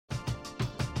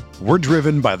We're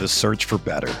driven by the search for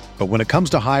better. But when it comes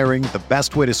to hiring, the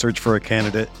best way to search for a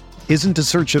candidate isn't to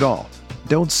search at all.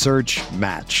 Don't search,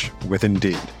 match with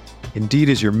Indeed. Indeed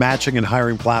is your matching and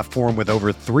hiring platform with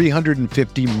over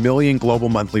 350 million global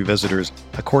monthly visitors,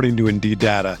 according to Indeed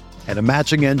data, and a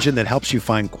matching engine that helps you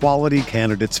find quality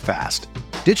candidates fast.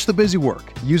 Ditch the busy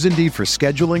work. Use Indeed for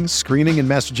scheduling, screening, and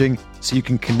messaging so you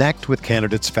can connect with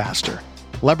candidates faster.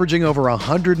 Leveraging over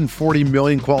 140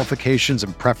 million qualifications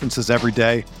and preferences every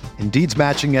day, Indeed's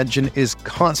matching engine is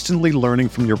constantly learning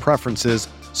from your preferences,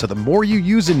 so the more you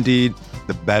use Indeed,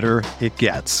 the better it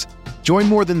gets. Join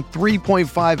more than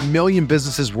 3.5 million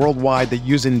businesses worldwide that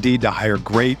use Indeed to hire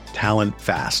great talent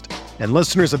fast. And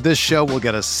listeners of this show will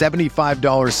get a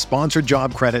 $75 sponsored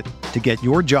job credit to get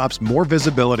your jobs more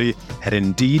visibility at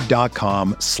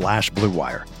Indeed.com/Blue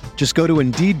Wire. Just go to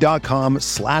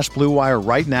Indeed.com/Blue Wire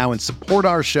right now and support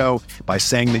our show by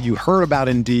saying that you heard about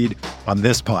Indeed on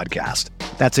this podcast.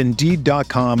 That's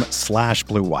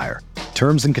Indeed.com/Blue Wire.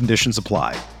 Terms and conditions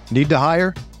apply. Need to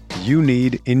hire? You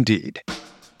need Indeed.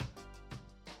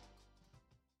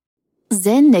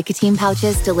 Zyn nicotine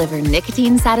pouches deliver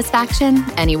nicotine satisfaction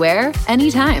anywhere,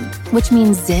 anytime, which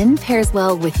means Zyn pairs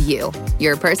well with you,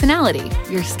 your personality,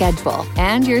 your schedule,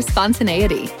 and your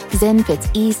spontaneity. Zyn fits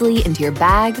easily into your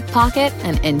bag, pocket,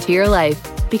 and into your life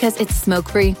because it's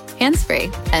smoke-free, hands-free,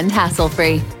 and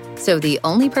hassle-free. So the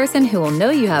only person who will know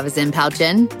you have a Zyn pouch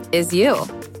in is you.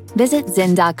 Visit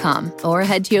Zyn.com or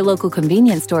head to your local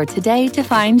convenience store today to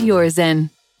find your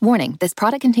Zyn. Warning, this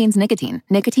product contains nicotine.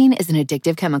 Nicotine is an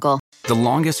addictive chemical. The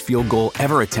longest field goal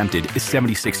ever attempted is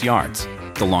 76 yards.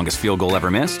 The longest field goal ever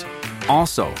missed?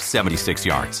 Also 76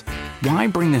 yards. Why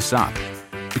bring this up?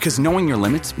 Because knowing your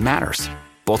limits matters,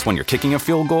 both when you're kicking a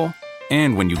field goal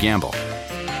and when you gamble.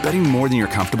 Betting more than you're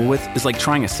comfortable with is like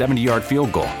trying a 70-yard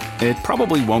field goal. It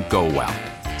probably won't go well.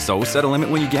 So set a limit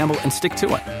when you gamble and stick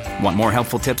to it. Want more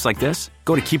helpful tips like this?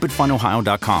 Go to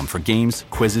keepitfunohio.com for games,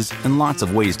 quizzes, and lots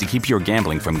of ways to keep your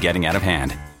gambling from getting out of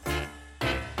hand.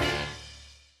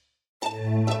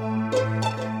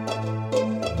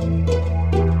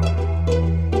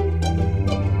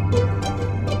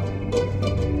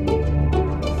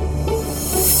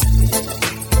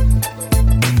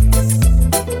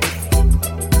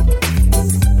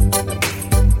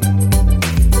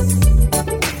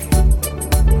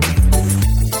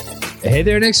 Hey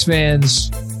there, Knicks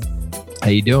fans. How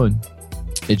you doing?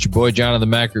 It's your boy, Jonathan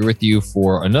Macri, with you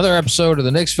for another episode of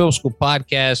the Knicks Film School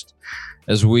podcast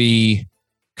as we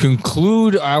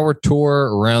conclude our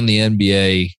tour around the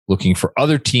NBA, looking for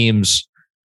other teams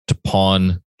to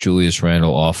pawn Julius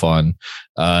Randle off on.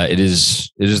 It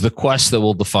is the quest that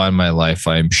will define my life,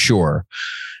 I am sure.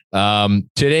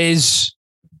 Today's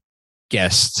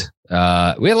guest, we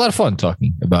had a lot of fun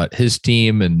talking about his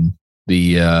team and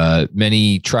the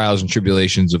many trials and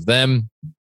tribulations of them,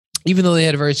 even though they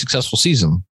had a very successful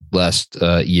season last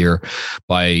year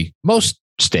by most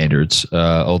standards,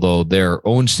 although their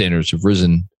own standards have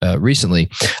risen recently.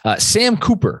 Sam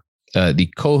Cooper, the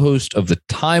co-host of the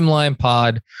Timeline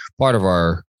Pod, part of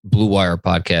our Blue Wire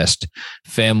podcast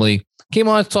family, came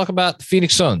on to talk about the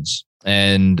Phoenix Suns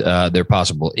and their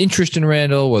possible interest in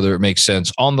Randle, whether it makes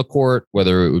sense on the court,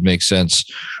 whether it would make sense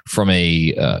from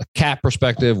a cap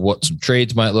perspective, what some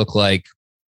trades might look like.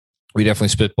 We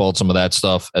definitely spitballed some of that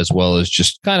stuff, as well as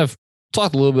just kind of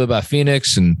talked a little bit about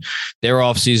Phoenix and their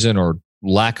offseason, or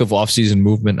lack of offseason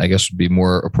movement, I guess would be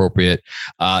more appropriate.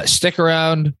 Stick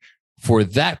around for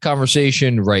that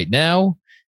conversation right now.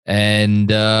 And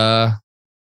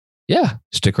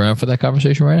stick around for that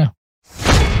conversation right now.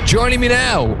 Joining me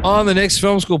now on the Knicks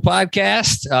Film School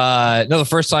podcast, another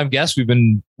first-time guest. We've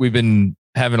been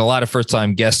having a lot of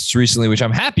first-time guests recently, which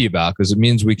I'm happy about because it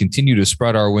means we continue to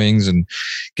spread our wings and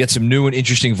get some new and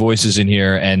interesting voices in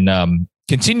here, and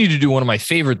continue to do one of my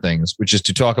favorite things, which is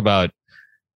to talk about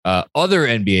other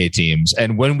NBA teams.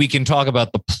 And when we can talk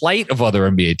about the plight of other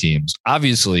NBA teams,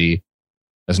 obviously,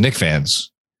 as Knicks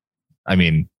fans, I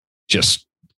mean, just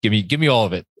give me all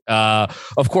of it.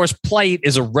 Of course, plight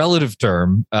is a relative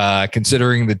term,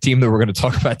 considering the team that we're going to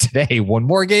talk about today won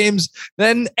more games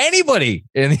than anybody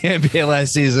in the NBA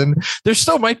last season. There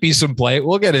still might be some plight.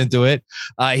 We'll get into it.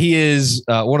 He is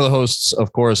one of the hosts,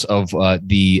 of course, of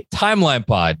the Timeline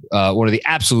Pod, one of the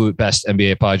absolute best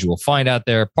NBA pods you will find out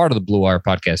there, part of the Blue Wire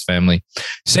podcast family.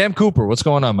 Sam Cooper, what's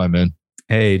going on, my man?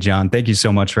 Hey, John. Thank you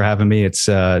so much for having me.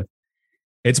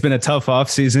 It's been a tough off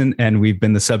season, and we've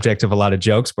been the subject of a lot of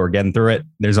jokes, but we're getting through it.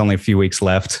 There's only a few weeks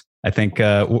left. I think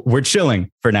we're chilling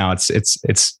for now.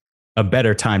 It's a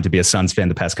better time to be a Suns fan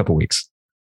the past couple of weeks.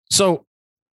 So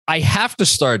I have to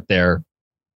start there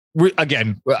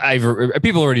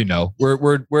People already know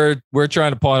we're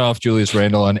trying to pawn off Julius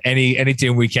Randle on any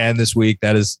team we can this week.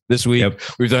 That is this week. Yep.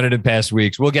 We've done it in past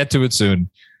weeks. We'll get to it soon.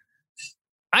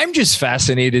 I'm just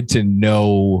fascinated to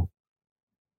know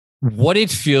what it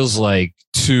feels like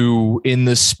to, in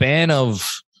the span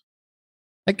of,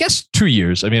 I guess, 2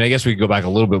 years. I mean, I guess we could go back a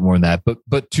little bit more than that,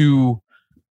 but to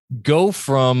go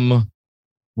from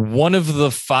one of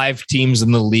the 5 teams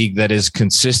in the league that is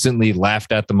consistently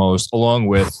laughed at the most, along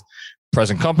with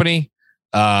present company.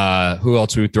 Who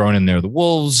else we've thrown in there? The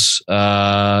Wolves,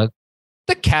 the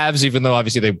Cavs, even though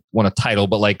obviously they won a title,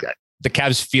 but like the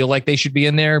Cavs feel like they should be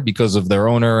in there because of their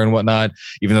owner and whatnot,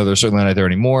 even though they're certainly not there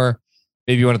anymore.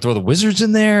 Maybe you want to throw the Wizards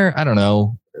in there. I don't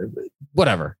know.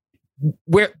 Whatever.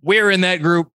 We're in that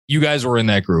group. You guys were in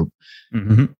that group.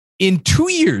 Mm-hmm. In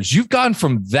 2 years, you've gone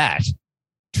from that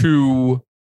to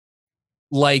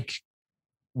like,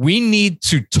 we need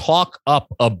to talk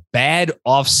up a bad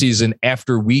offseason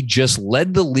after we just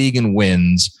led the league in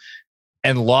wins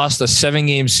and lost a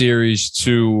 7-game series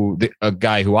to a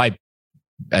guy who I,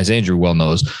 as Andrew well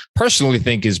knows, personally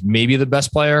think is maybe the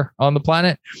best player on the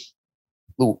planet.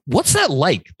 What's that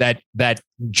like, that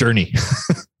journey?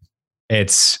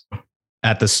 It's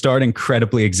at the start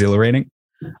incredibly exhilarating.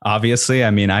 Obviously, I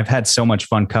mean, I've had so much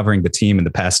fun covering the team in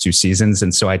the past 2 seasons.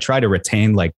 And so I try to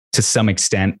retain, like, to some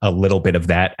extent, a little bit of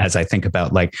that as I think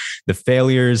about like the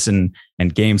failures and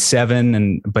game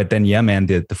 7. But then, yeah, man,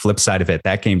 the flip side of it,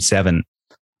 that game 7,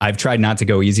 I've tried not to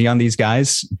go easy on these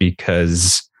guys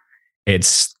because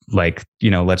it's like,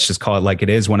 let's just call it like it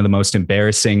is, one of the most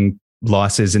embarrassing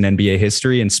losses in NBA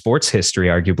history and sports history,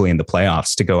 arguably, in the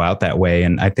playoffs, to go out that way.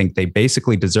 And I think they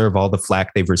basically deserve all the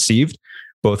flack they've received,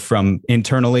 both from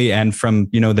internally and from,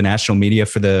 the national media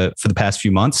for the past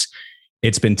few months.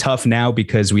 It's been tough now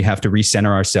because we have to recenter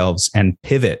ourselves and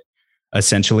pivot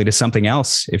essentially to something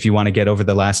else if you want to get over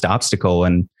the last obstacle.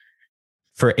 And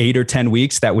for 8 or 10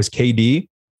 weeks, that was KD.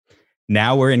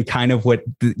 Now we're in kind of what,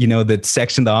 the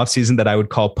section of the offseason that I would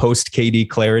call post KD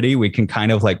clarity. We can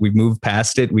kind of we've moved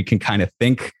past it. We can kind of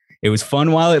think it was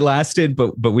fun while it lasted,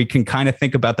 but we can kind of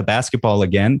think about the basketball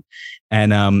again.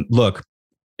 And look,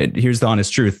 here's the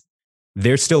honest truth.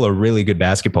 They're still a really good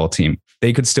basketball team.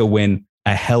 They could still win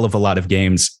a hell of a lot of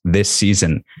games this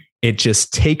season. It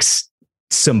just takes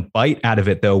some bite out of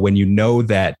it, though, when you know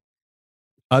that,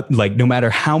 no matter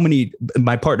how many,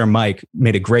 my partner Mike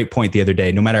made a great point the other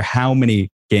day, no matter how many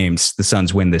games the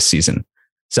Suns win this season,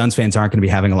 Suns fans aren't going to be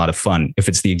having a lot of fun if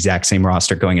it's the exact same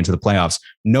roster going into the playoffs.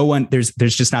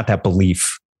 There's just not that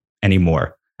belief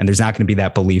anymore. And there's not going to be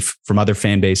that belief from other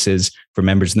fan bases, from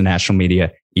members of the national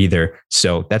media either.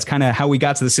 So that's kind of how we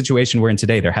got to the situation we're in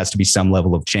today. There has to be some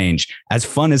level of change. As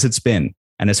fun as it's been,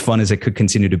 and as fun as it could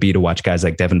continue to be to watch guys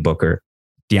like Devin Booker,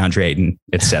 DeAndre Ayton,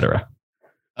 etc.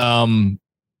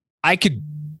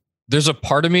 There's a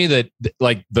part of me that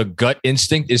like the gut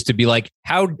instinct is to be like,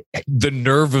 the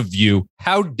nerve of you,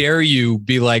 how dare you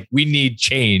be like, we need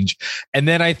change. And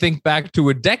then I think back to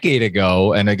a decade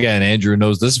ago. And again, Andrew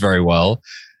knows this very well.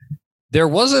 There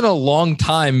wasn't a long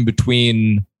time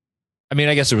between,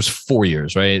 I guess it was 4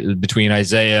 years, right? Between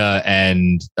Isaiah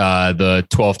and the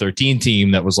 12-13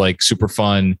 team that was like super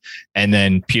fun and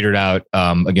then petered out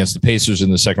against the Pacers in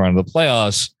the second round of the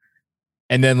playoffs.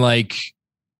 And then like,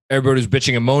 everybody was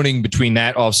bitching and moaning between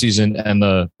that offseason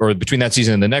between that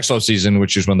season and the next offseason,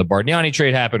 which is when the Bargnani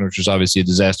trade happened, which was obviously a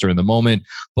disaster in the moment.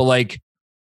 But like,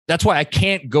 that's why I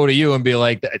can't go to you and be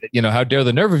like, how dare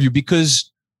the nerve of you? Because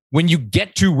when you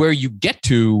get to where you get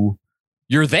to,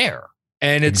 you're there.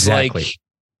 And it's exactly.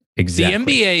 The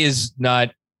NBA is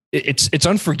not, it's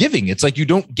unforgiving. It's like, you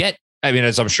don't get,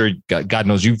 as I'm sure God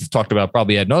knows you've talked about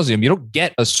probably ad nauseum, you don't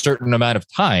get a certain amount of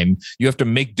time. You have to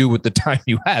make do with the time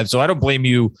you have. So I don't blame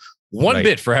you one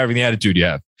bit for having the attitude you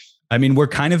have. We're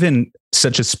kind of in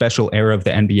such a special era of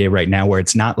the NBA right now where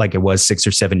it's not like it was 6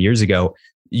 or 7 years ago.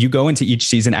 You go into each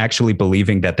season actually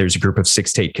believing that there's a group of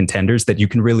 6 to 8 contenders that you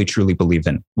can really truly believe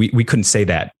in. We couldn't say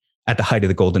that at the height of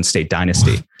the Golden State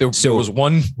dynasty. There was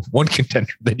one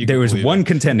contender that you. There was one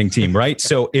contending team, right?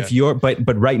 So if you're,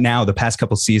 but right now, the past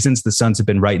couple seasons, the Suns have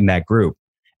been right in that group.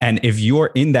 And if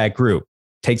you're in that group,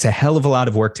 takes a hell of a lot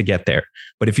of work to get there.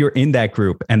 But if you're in that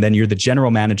group and then you're the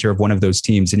general manager of one of those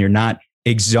teams and you're not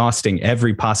exhausting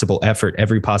every possible effort,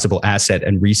 every possible asset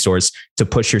and resource to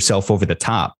push yourself over the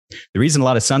top. The reason a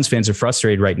lot of Suns fans are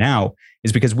frustrated right now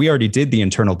is because we already did the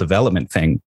internal development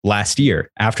thing last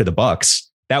year after the Bucks.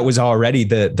 That was already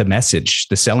the message,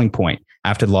 the selling point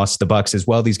after the loss to the Bucks is,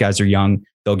 well, these guys are young.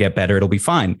 They'll get better. It'll be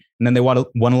fine. And then they won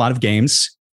a lot of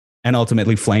games and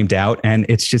ultimately flamed out. And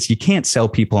it's just, you can't sell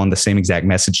people on the same exact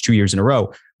message 2 years in a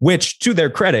row. which to their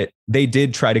credit, they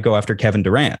did try to go after Kevin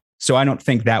Durant. So I don't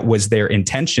think that was their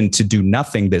intention to do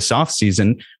nothing this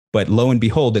offseason. But lo and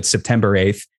behold, it's September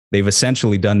 8th. They've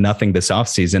essentially done nothing this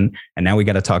offseason. And now we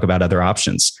got to talk about other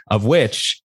options, of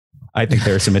which I think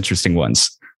there are some interesting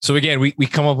ones. So again, we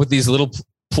come up with these little,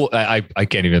 I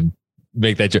can't even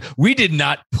make that joke. We did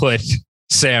not put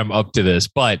Sam up to this,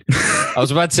 but I was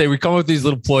about to say we come up with these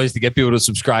little ploys to get people to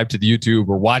subscribe to the YouTube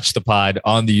or watch the pod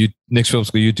on the Knicks Film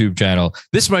School YouTube channel.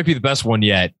 This might be the best one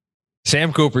yet.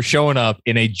 Sam Cooper showing up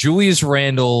in a Julius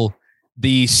Randle,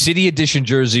 the City Edition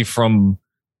jersey from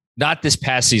not this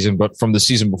past season, but from the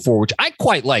season before, which I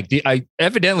quite like.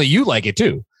 Evidently you like it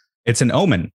too. It's an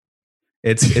omen.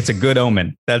 It's a good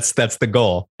omen. That's the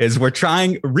goal. Is we're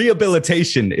trying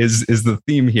rehabilitation is the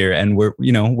theme here, and we're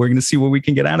going to see what we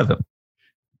can get out of him.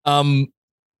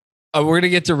 We're going to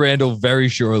get to Randle very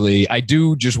shortly. I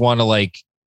do just want to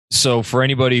so for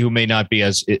anybody who may not be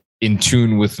as in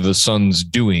tune with the Suns'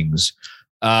 doings,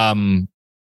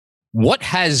 what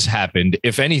has happened,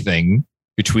 if anything,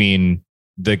 between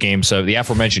the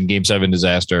aforementioned Game 7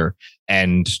 disaster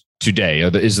and today?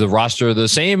 Is the roster the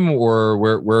same, or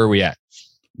where are we at?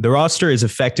 The roster is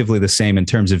effectively the same in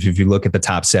terms of if you look at the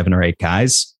top 7 or 8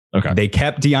 guys. Okay. They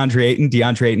kept DeAndre Ayton.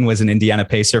 DeAndre Ayton was an Indiana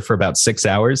Pacer for about 6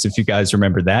 hours, if you guys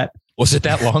remember that. Was it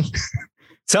that long?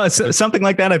 So something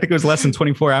like that. I think it was less than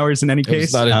 24 hours in any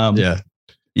case.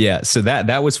 Yeah. So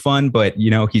that was fun, but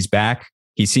he's back.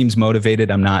 He seems motivated.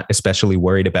 I'm not especially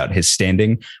worried about his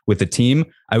standing with the team.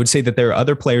 I would say that there are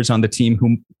other players on the team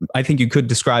whom I think you could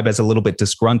describe as a little bit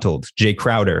disgruntled. Jay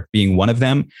Crowder being one of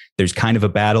them. There's kind of a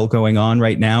battle going on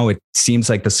right now. It seems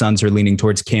like the Suns are leaning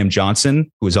towards Cam Johnson,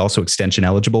 who is also extension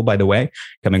eligible, by the way,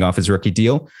 coming off his rookie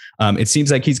deal. It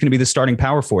seems like he's going to be the starting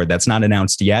power forward. That's not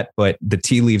announced yet, but the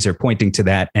tea leaves are pointing to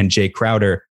that. And Jay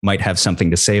Crowder might have something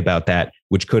to say about that,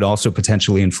 which could also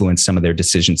potentially influence some of their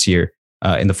decisions here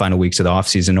in the final weeks of the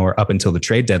offseason or up until the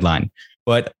trade deadline.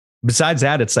 But besides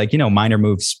that, it's minor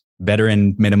moves,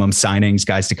 veteran minimum signings,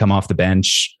 guys to come off the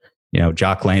bench,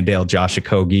 Jock Landale, Josh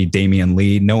Okogie, Damian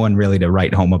Lee, no one really to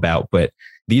write home about. But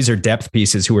these are depth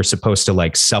pieces who are supposed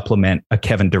to supplement a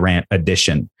Kevin Durant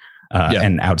addition.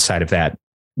 And outside of that,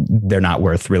 they're not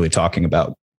worth really talking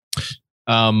about.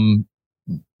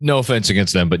 No offense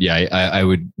against them, but yeah, I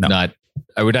would not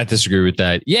disagree with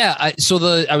that. Yeah.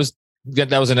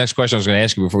 That was the next question I was going to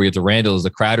ask you before we get to Randle, is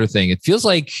the Crowder thing. It feels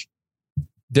like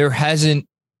there hasn't,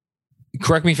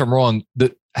 correct me if I'm wrong,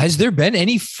 has there been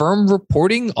any firm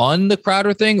reporting on the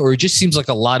Crowder thing, or it just seems like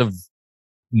a lot of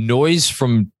noise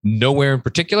from nowhere in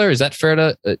particular? Is that fair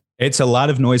to? It's a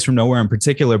lot of noise from nowhere in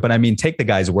particular, but I mean, take the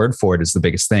guy's word for it is the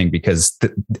biggest thing, because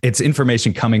it's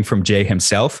information coming from Jay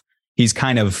himself. He's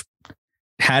kind of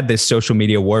had this social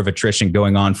media war of attrition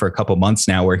going on for a couple months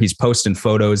now, where he's posting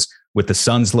photos with the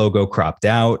Suns logo cropped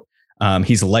out.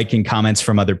 He's liking comments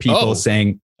from other people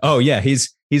saying,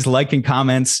 he's liking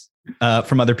comments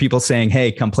from other people saying,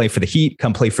 hey, come play for the Heat,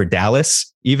 come play for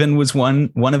Dallas, even was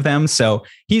one of them. So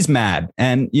he's mad.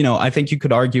 And, I think you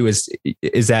could argue is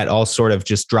that all sort of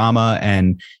just drama,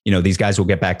 and, these guys will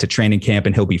get back to training camp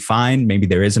and he'll be fine. Maybe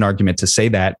there is an argument to say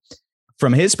that.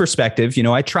 From his perspective,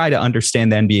 I try to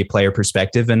understand the NBA player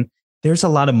perspective, and there's a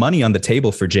lot of money on the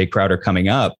table for Jay Crowder coming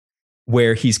up,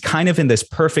 where he's kind of in this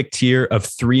perfect tier of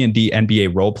 3-and-D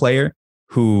NBA role player,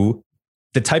 who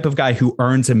the type of guy who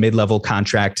earns a mid-level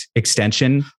contract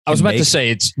extension. I was about to say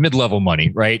it's mid-level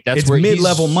money, right? It's where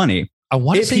mid-level money. I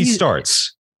want to if say he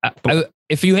starts.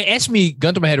 If you ask me,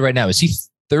 gun to my head right now, is he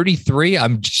 33?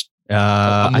 I'm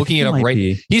looking it up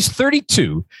right. He's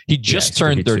 32. He just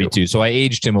turned 32. So I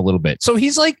aged him a little bit. So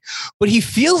he's but he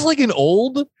feels like an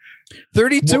old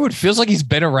 32. It feels like he's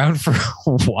been around for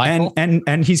a while.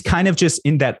 And he's kind of just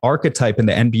in that archetype in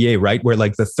the NBA, right? Where the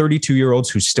 32-year-olds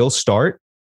who still start,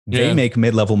 they make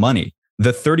mid-level money.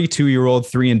 The 32-year-old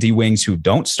 3-and-D wings who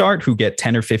don't start, who get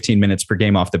 10 or 15 minutes per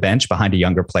game off the bench behind a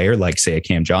younger player, like say a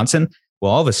Cam Johnson.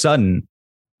 Well, all of a sudden,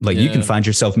 you can find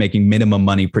yourself making minimum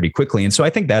money pretty quickly. And so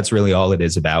I think that's really all it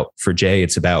is about for Jay.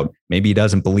 It's about, maybe he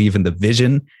doesn't believe in the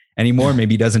vision anymore.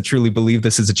 Maybe he doesn't truly believe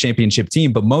this is a championship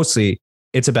team, but mostly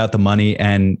it's about the money.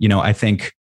 And, I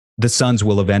think the Suns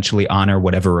will eventually honor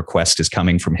whatever request is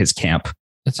coming from his camp,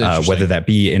 whether that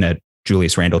be in a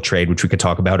Julius Randle trade, which we could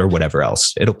talk about, or whatever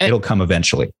else. It'll come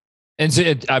eventually. And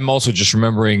so I'm also just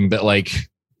remembering that,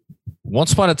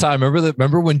 once upon a time,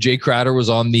 remember when Jay Crowder was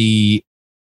on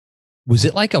was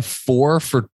it a 4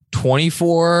 for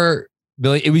 $24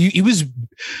 million? He was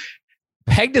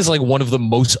pegged as one of the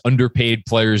most underpaid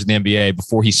players in the NBA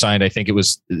before he signed, I think it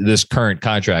was this current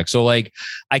contract. So I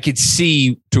could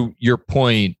see, to your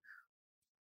point,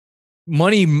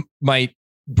 money might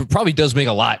probably does make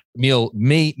a lot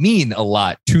mean a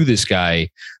lot to this guy.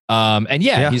 And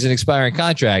he's an expiring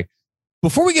contract.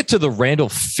 Before we get to the Randall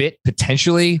fit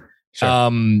potentially, Sure.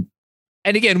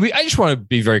 And again, I just want to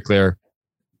be very clear.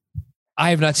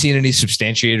 I have not seen any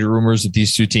substantiated rumors that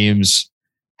these two teams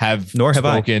have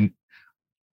spoken.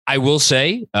 I will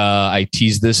say, I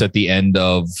teased this at the end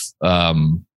of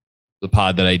the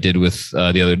pod that I did with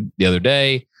the other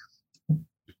day.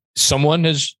 Someone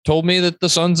has told me that the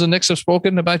Suns and Knicks have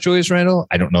spoken about Julius Randle.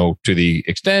 I don't know to the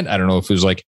extent. I don't know if it was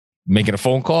like making a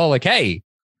phone call, like, hey,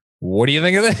 what do you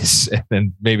think of this? And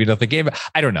then maybe nothing came.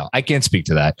 I don't know. I can't speak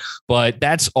to that, but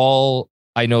that's all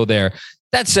I know there.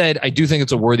 That said, I do think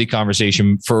it's a worthy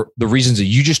conversation for the reasons that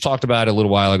you just talked about a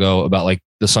little while ago about like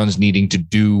the Suns needing to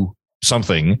do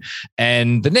something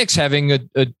and the Knicks having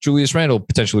a Julius Randle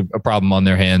potentially a problem on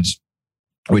their hands,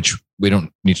 which we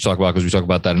don't need to talk about because we talk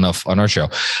about that enough on our show.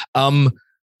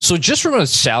 So just from a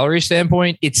salary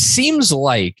standpoint, it seems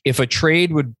like if a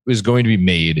trade was going to be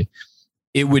made,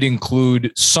 it would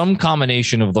include some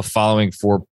combination of the following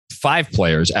 5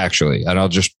 players, actually. And I'll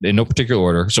just, in no particular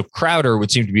order. So Crowder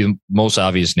would seem to be the most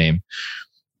obvious name.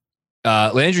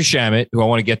 Landry Shamet, who I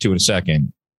want to get to in a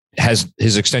second, has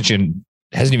his extension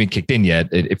hasn't even kicked in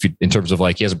yet. In terms of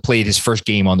like, he hasn't played his first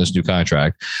game on this new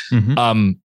contract.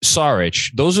 Mm-hmm.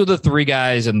 Saric, those are the 3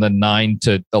 guys in the 9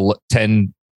 to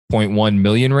 10.1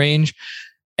 million range.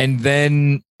 And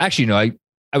then actually, no,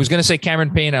 I was going to say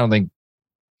Cameron Payne. I don't think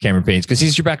Cameron Payne's because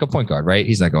he's your backup point guard, right?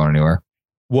 He's not going anywhere.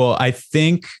 Well,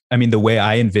 the way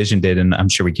I envisioned it, and I'm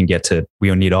sure we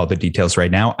don't need all the details right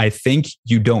now. I think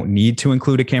you don't need to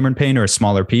include a Cameron Payne or a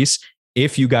smaller piece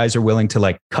if you guys are willing to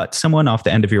like cut someone off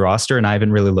the end of your roster. And I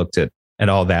haven't really looked at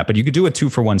all that, but you could do a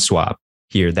 2-for-1 swap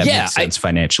here. That makes sense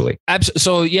financially.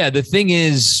 So the thing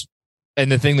is,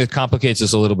 and the thing that complicates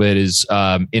this a little bit is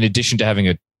in addition to having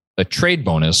a trade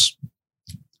bonus,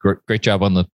 great job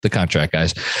on the contract,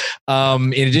 guys.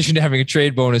 In addition to having a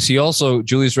trade bonus,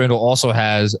 Julius Randle also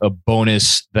has a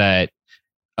bonus that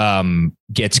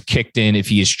gets kicked in if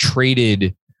he is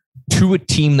traded to a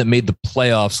team that made the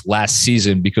playoffs last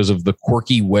season because of the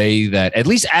quirky way that, at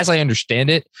least as I understand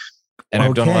it, and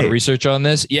I've done a lot of research on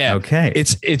this. Yeah. Okay.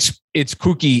 It's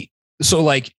kooky. So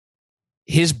like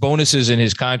his bonuses in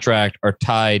his contract are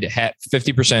tied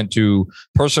 50% to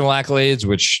personal accolades,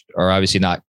 which are obviously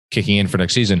not kicking in for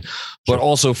next season, but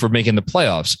also for making the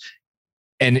playoffs.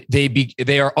 And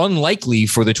they are unlikely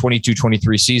for the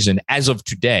 22-23 season as of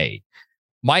today.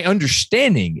 My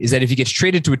understanding is that if he gets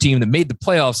traded to a team that made the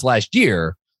playoffs last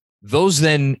year, those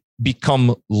then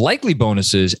become likely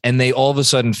bonuses and they all of a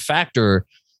sudden factor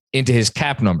into his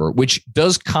cap number, which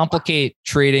does complicate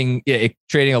trading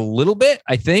a little bit,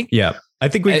 I think. Yeah. I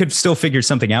think we could still figure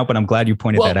something out, but I'm glad you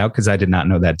pointed that out because I did not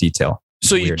know that detail.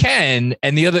 So weird. You can,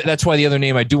 and that's why the other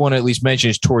name I do want to at least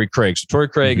mention is Torrey Craig. So Torrey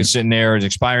Craig is sitting there, an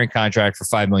expiring contract for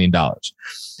 $5 million.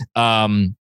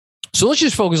 So let's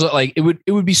just focus on like it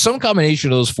would be some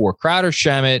combination of those 4: Crowder,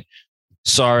 Shamet,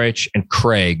 Saric, and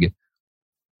Craig.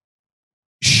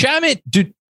 Shamet,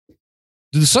 do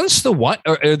the Suns still want?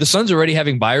 Or are the Suns already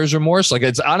having buyer's remorse? Like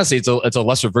it's a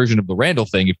lesser version of the Randall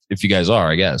thing. If you guys are,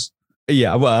 I guess.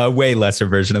 Yeah, well, a way lesser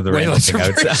version of the Randall thing,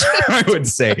 I would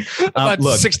say. About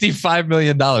look, $65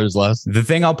 million less. The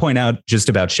thing I'll point out just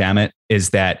about Shamet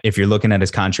is that if you're looking at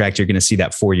his contract, you're going to see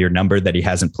that 4-year number that he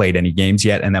hasn't played any games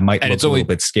yet. And that might look a little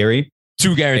bit scary.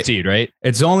 2 guaranteed, right?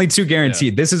 It's only 2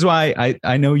 guaranteed. Yeah. This is why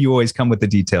I know you always come with the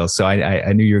details. So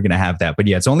I knew you were going to have that. But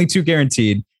yeah, it's only 2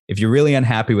 guaranteed. If you're really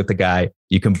unhappy with the guy,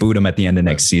 you can boot him at the end of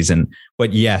next season.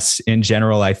 But yes, in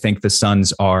general, I think the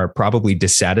Suns are probably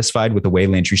dissatisfied with the way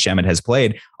Landry Shamet has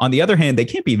played. On the other hand, they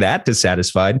can't be that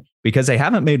dissatisfied because they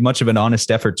haven't made much of an honest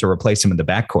effort to replace him in the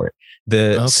backcourt.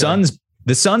 The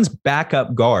Suns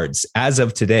backup guards, as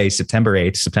of today, September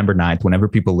 8th, September 9th, whenever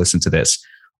people listen to this,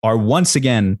 are once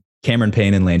again Cameron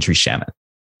Payne and Landry Shamet.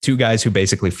 2 guys who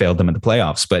basically failed them in the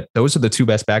playoffs, but those are the 2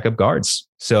 best backup guards.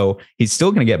 So he's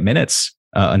still going to get minutes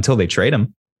until they trade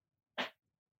him.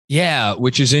 Yeah,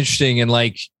 which is interesting. And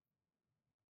like,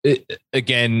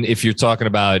 again, if you're talking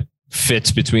about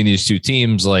fits between these 2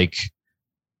 teams, like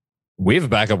we have a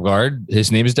backup guard.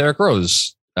 His name is Derrick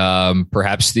Rose.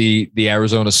 Perhaps the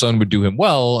Arizona Sun would do him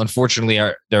well. Unfortunately,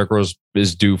 Derrick Rose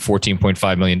is due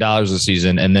 $14.5 million this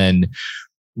season. And then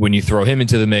when you throw him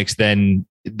into the mix, then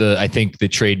I think the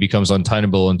trade becomes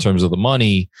untenable in terms of the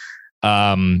money.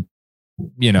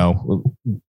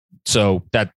 So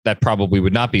that probably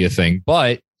would not be a thing,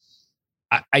 but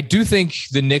I do think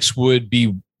the Knicks would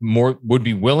be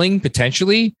willing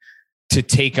potentially to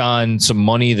take on some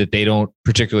money that they don't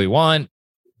particularly want.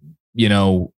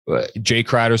 Jay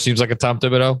Crowder seems like a Tom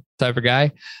Thibodeau type of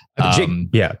guy.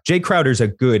 Jay Crowder's a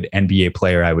good NBA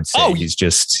player, I would say. He's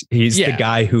the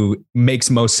guy who makes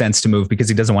most sense to move because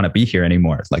he doesn't want to be here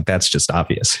anymore. Like, that's just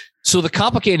obvious. So the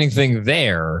complicating thing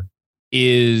there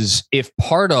is, if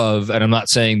part of, and I'm not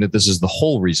saying that this is the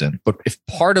whole reason, but if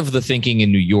part of the thinking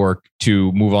in New York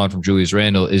to move on from Julius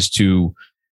Randle is to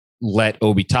let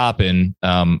Obi Toppin,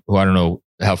 who I don't know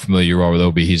how familiar you are with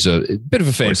Obi, he's a bit of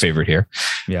a fan favorite here,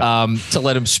 to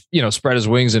let him, spread his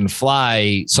wings and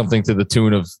fly something to the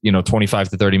tune of, 25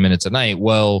 to 30 minutes a night.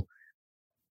 Well,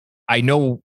 I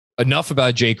know enough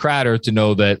about Jay Crowder to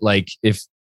know that, like, if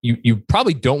you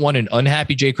probably don't want an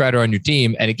unhappy Jay Crowder on your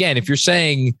team. And again, if you're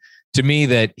saying to me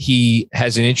that he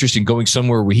has an interest in going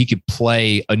somewhere where he could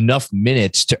play enough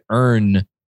minutes to earn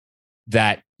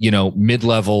that,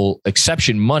 mid-level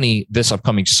exception money this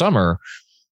upcoming summer,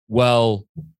 well,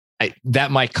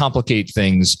 that might complicate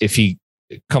things if he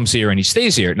comes here and he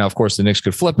stays here. Now, of course, the Knicks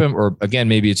could flip him, or again,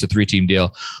 maybe it's a 3-team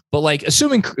deal. But like,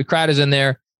 assuming Crowder's in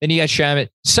there, then you got Shamet.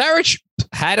 Saric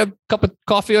had a cup of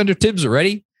coffee under Tibbs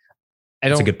already.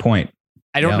 That's a good point.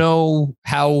 I don't know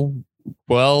how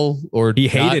well, or he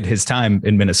hated his time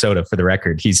in Minnesota, for the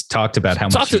record. He's talked about how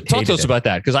much talk to us about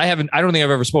that, because I don't think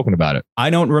I've ever spoken about it. I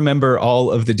don't remember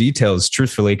all of the details,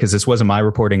 truthfully, because this wasn't my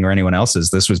reporting or anyone else's.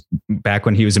 This was back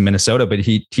when he was in Minnesota, but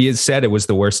he has said it was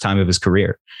the worst time of his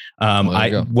career.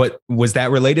 What was that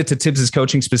related to Tibbs's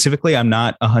coaching specifically? I'm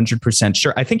not 100%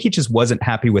 sure. I think he just wasn't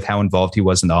happy with how involved he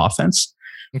was in the offense.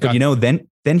 Okay. But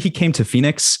then he came to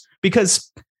Phoenix,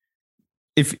 because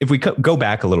if we go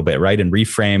back a little bit, right, and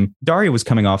reframe, Dario was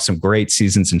coming off some great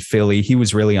seasons in Philly. He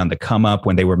was really on the come up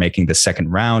when they were making the second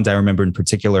round. I remember in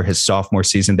particular his sophomore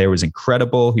season there was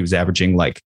incredible. He was averaging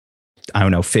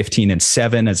 15 and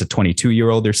 7 as a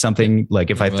 22-year-old or something. Like,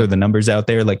 if I throw the numbers out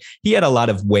there, like, he had a lot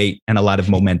of weight and a lot of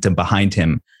momentum behind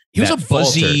him. He was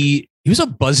a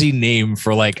buzzy name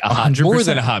for like more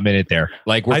than a hot minute there.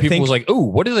 Like, where people was like, "Oh,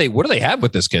 what do they have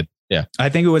with this kid?" Yeah, I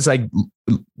think it was like,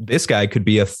 this guy could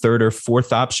be a third or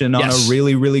fourth option on a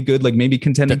really, really good, like, maybe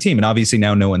contending team. And obviously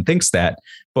now no one thinks that,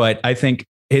 but I think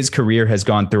his career has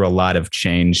gone through a lot of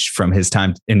change from his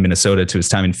time in Minnesota to his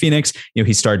time in Phoenix.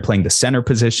 He started playing the center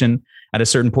position at a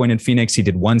certain point in Phoenix. He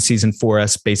did one season for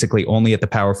us, basically only at the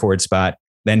power forward spot.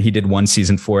 Then he did one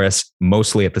season for us,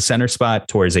 mostly at the center spot,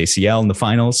 tore his ACL in the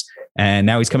finals. And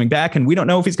now he's coming back, and we don't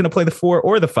know if he's going to play the 4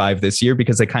 or the 5 this year,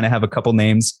 because they kind of have a couple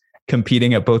names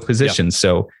competing at both positions.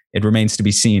 So it remains to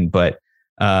be seen. But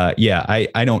I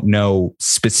don't know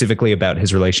specifically about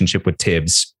his relationship with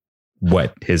Tibbs,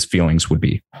 what his feelings would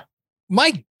be.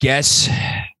 My guess,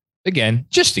 again,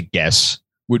 just a guess,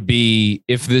 would be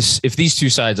if these two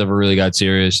sides ever really got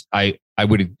serious, I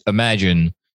would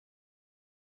imagine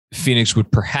Phoenix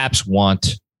would perhaps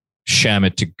want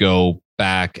Shamet to go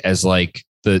back as like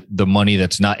the money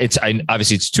that's not,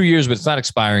 obviously it's 2 years, but it's not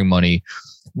expiring money,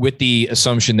 with the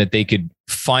assumption that they could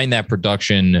find that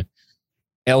production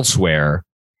elsewhere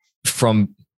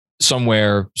from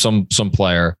somewhere, some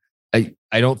player.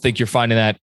 I don't think you're finding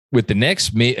that with the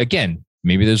Knicks. Maybe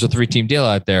there's a 3-team deal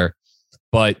out there,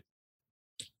 but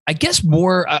I guess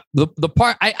more the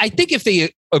part, I think if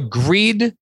they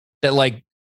agreed that, like,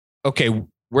 okay,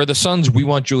 we're the Suns, we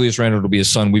want Julius Randle to be a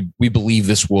Sun. We believe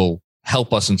this will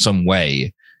help us in some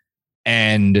way.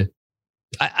 And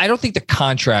I don't think the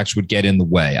contracts would get in the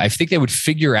way. I think they would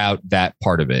figure out that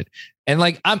part of it. And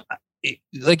like, I'm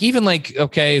like, even like,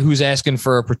 okay, who's asking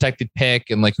for a protected pick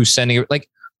and like who's sending it? Like,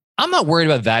 I'm not worried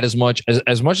about that as much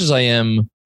as I am.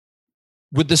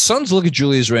 Would the Suns look at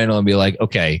Julius Randle and be like,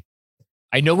 okay,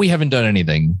 I know we haven't done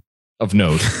anything of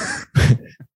note.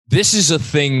 This is a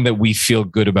thing that we feel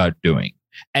good about doing.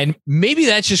 And maybe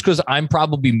that's just because I'm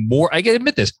probably more, I can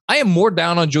admit this, I am more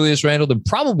down on Julius Randle than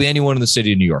probably anyone in the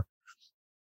city of New York.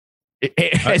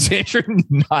 Is Andrew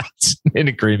not in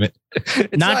agreement?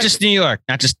 Not just New York.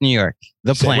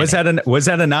 The planet. Was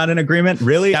that a not in agreement?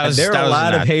 Really? There are a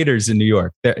lot of haters in New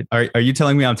York. Are you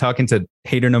telling me I'm talking to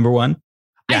hater number one?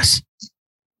 Yes.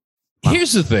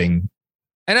 Here's the thing.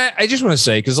 And I just want to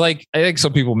say, because like, I think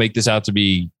some people make this out to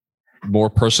be more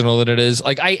personal than it is.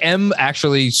 Like, I am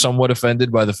actually somewhat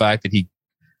offended by the fact that he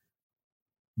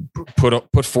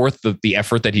put forth the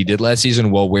effort that he did last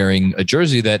season while wearing a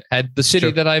jersey that had the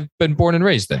city that I've been born and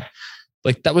raised in.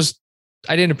 Like,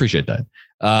 I didn't appreciate that.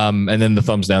 And then the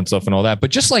thumbs down stuff and all that.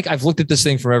 But just like, I've looked at this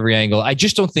thing from every angle, I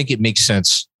just don't think it makes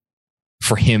sense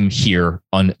for him here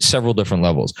on several different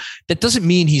levels. That doesn't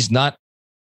mean he's not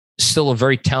still a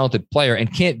very talented player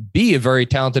and can't be a very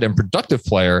talented and productive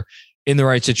player in the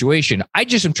right situation. I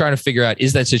just am trying to figure out,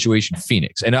 is that situation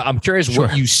Phoenix? And I'm curious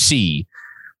what you see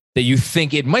that you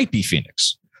think it might be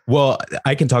Phoenix. Well,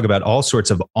 I can talk about all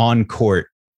sorts of on-court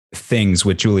things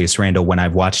with Julius Randle when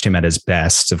I've watched him at his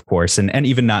best, of course, and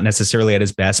even not necessarily at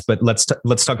his best, but let's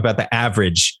talk about the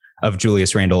average of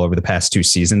Julius Randle over the past 2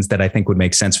 seasons that I think would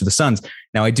make sense for the Suns.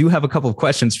 Now, I do have a couple of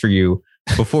questions for you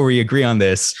before we agree on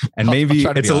this, and maybe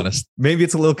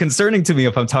it's a little concerning to me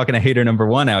if I'm talking a hater number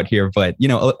one out here, but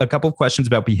a couple of questions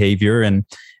about behavior and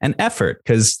effort,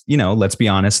 because let's be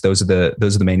honest, those are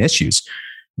the main issues.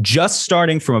 Just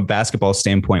starting from a basketball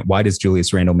standpoint, why does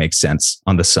Julius Randle make sense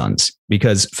on the Suns?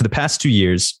 Because for the past 2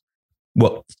 years,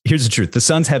 well, here's the truth. The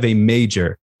Suns have a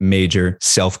major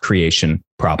self-creation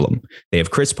problem. They have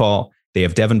Chris Paul. They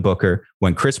have Devin Booker.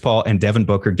 When Chris Paul and Devin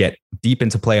Booker get deep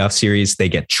into playoff series, they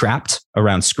get trapped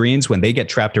around screens. When they get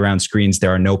trapped around screens,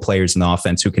 there are no players in the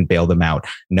offense who can bail them out.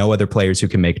 No other players who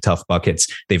can make tough buckets.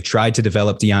 They've tried to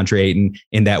develop DeAndre Ayton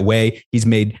in that way. He's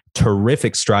made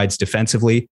terrific strides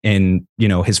defensively in,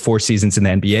 his 4 seasons in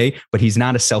the NBA, but he's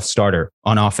not a self-starter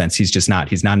on offense. He's just not.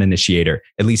 He's not an initiator,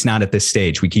 at least not at this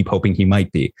stage. We keep hoping he might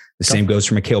be. The same goes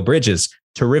for Mikal Bridges.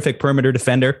 Terrific perimeter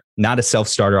defender, not a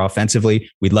self-starter offensively.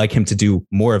 We'd like him to do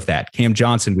more of that. Cam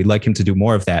Johnson, we'd like him to do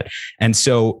more of that. And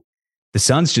so the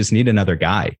Suns just need another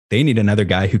guy. They need another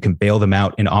guy who can bail them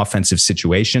out in offensive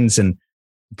situations. And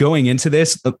going into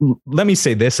this, let me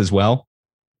say this as well.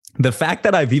 The fact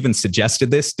that I've even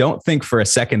suggested this, don't think for a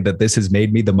second that this has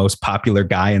made me the most popular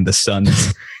guy in the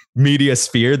Suns media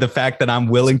sphere. The fact that I'm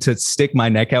willing to stick my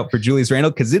neck out for Julius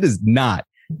Randle, because it is not.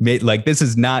 Like, this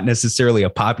is not necessarily a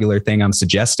popular thing I'm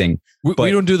suggesting. We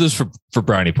don't do this for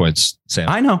brownie points, Sam.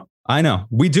 I know.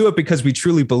 We do it because we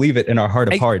truly believe it in our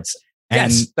heart of hearts.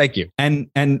 Yes, thank you.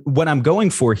 And what I'm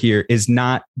going for here is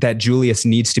not that Julius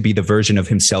needs to be the version of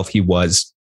himself he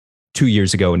was 2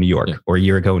 years ago in New York or a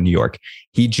year ago in New York.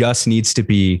 He just needs to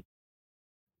be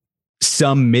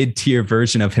some mid-tier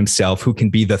version of himself who can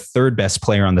be the third best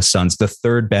player on the Suns, the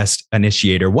third best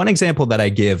initiator. One example that I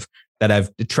give that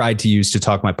I've tried to use to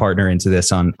talk my partner into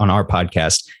this on our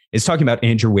podcast is talking about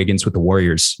Andrew Wiggins with the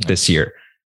Warriors this year.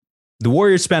 The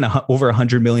Warriors spent over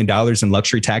 $100 million in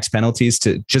luxury tax penalties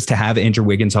to have Andrew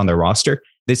Wiggins on their roster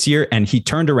this year. And he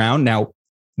turned around. Now,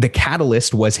 the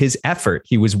catalyst was his effort.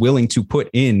 He was willing to put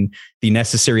in the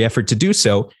necessary effort to do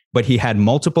so, but he had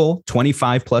multiple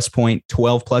 25 plus point,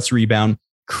 12 plus rebound,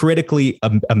 critically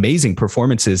amazing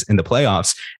performances in the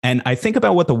playoffs. And I think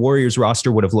about what the Warriors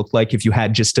roster would have looked like if you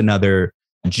had just another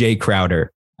Jay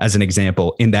Crowder, as an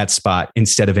example, in that spot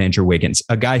instead of Andrew Wiggins,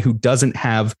 a guy who doesn't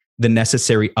have the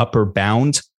necessary upper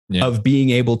bound of being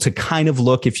able to kind of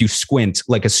look, if you squint,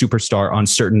 like a superstar on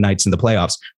certain nights in the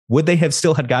playoffs. Would they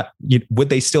still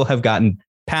have gotten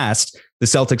past the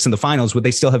Celtics in the finals? Would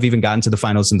they still have even gotten to the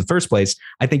finals in the first place?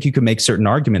 I think you could make certain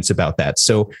arguments about that.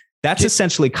 So that's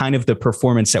essentially kind of the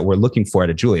performance that we're looking for out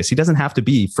of Julius. He doesn't have to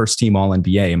be first team All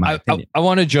NBA, in my opinion. I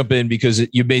want to jump in because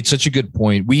you made such a good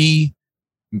point.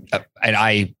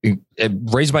 I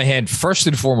raise my hand first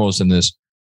and foremost in this.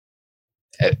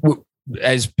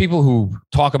 As people who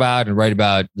talk about and write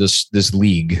about this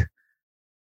league,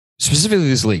 specifically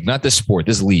this league, not this sport,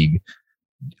 this league,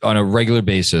 on a regular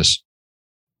basis,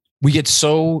 we get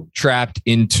so trapped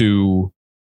into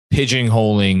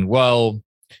pigeonholing. Well,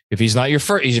 if he's not your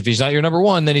first, if he's not your number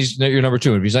one, then he's not your number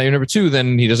two. If he's not your number two,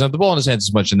 then he doesn't have the ball in his hands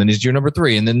as much. And then he's your number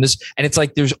three. And then this, and it's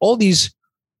like, there's all these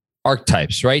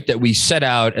archetypes, right? That we set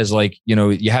out as like,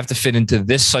 you have to fit into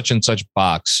this such and such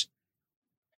box.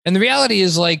 And the reality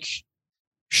is, like,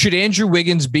 should Andrew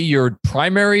Wiggins be your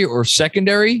primary or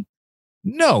secondary?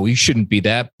 No, he shouldn't be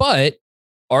that. But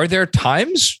are there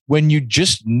times when you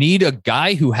just need a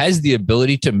guy who has the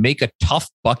ability to make a tough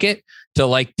bucket, to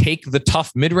like take the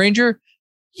tough mid-ranger?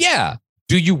 Yeah.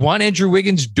 Do you want Andrew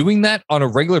Wiggins doing that on a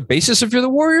regular basis if you're the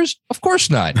Warriors? Of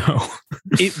course not. No.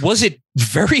 Was it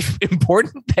very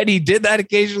important that he did that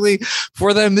occasionally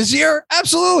for them this year?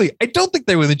 Absolutely. I don't think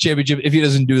they win the championship if he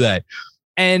doesn't do that.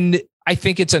 And I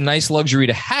think it's a nice luxury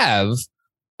to have,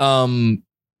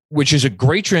 which is a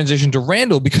great transition to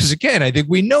Randle, because again, I think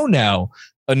we know now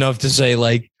enough to say,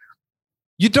 like,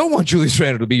 you don't want Julius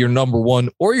Randle to be your number one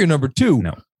or your number two.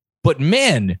 No. But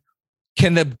man,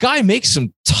 can the guy make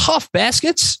some tough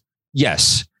baskets?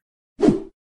 Yes.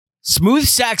 Smooth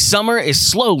Sack Summer is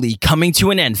slowly coming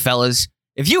to an end, fellas.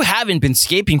 If you haven't been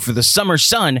scaping for the summer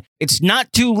sun, it's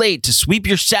not too late to sweep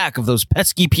your sack of those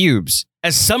pesky pubes.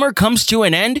 As summer comes to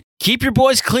an end, keep your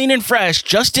boys clean and fresh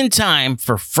just in time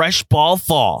for Fresh Ball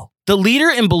Fall. The leader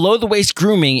in below-the-waist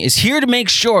grooming is here to make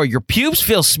sure your pubes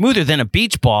feel smoother than a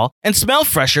beach ball and smell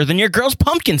fresher than your girl's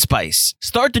pumpkin spice.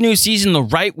 Start the new season the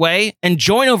right way and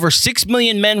join over 6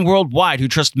 million men worldwide who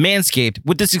trust Manscaped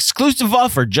with this exclusive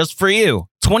offer just for you.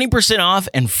 20% off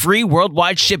and free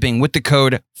worldwide shipping with the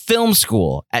code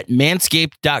FILMSCHOOL at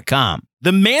manscaped.com. The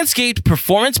Manscaped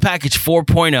Performance Package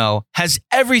 4.0 has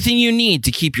everything you need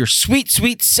to keep your sweet,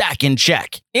 sweet sack in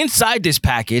check. Inside this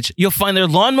package, you'll find their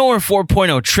Lawnmower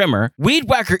 4.0 trimmer, Weed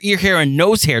Whacker ear hair and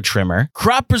nose hair trimmer,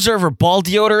 Crop Preserver ball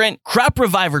deodorant, Crop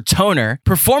Reviver toner,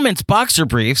 Performance boxer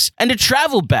briefs, and a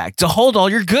travel bag to hold all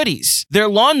your goodies. Their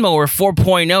Lawnmower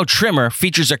 4.0 trimmer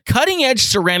features a cutting-edge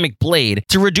ceramic blade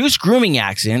to reduce grooming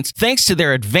accidents thanks to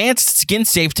their advanced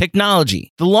skin-safe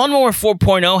technology. The Lawnmower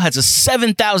 4.0 has a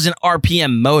 7,000 RPM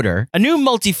motor, a new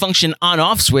multifunction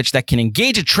on-off switch that can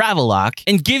engage a travel lock,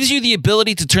 and gives you the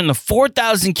ability to turn the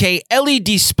 4000K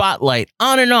LED spotlight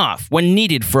on and off when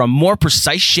needed for a more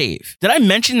precise shave. Did I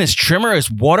mention this trimmer is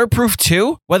waterproof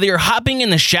too? Whether you're hopping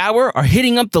in the shower or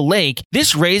hitting up the lake,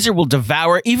 this razor will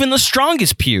devour even the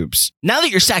strongest pubes. Now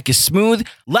that your sack is smooth,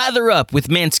 lather up with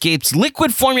Manscaped's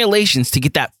liquid formulations to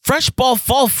get that fresh ball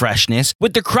fall freshness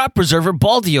with the Crop Preserver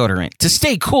ball deodorant to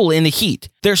stay cool in the heat.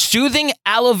 Their soothing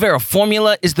aloe vera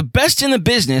formula is the best in the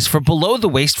business for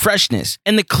below-the-waist freshness,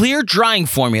 and the clear drying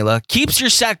formula keeps your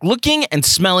sack looking and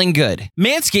smelling good.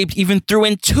 Manscaped even threw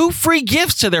in 2 free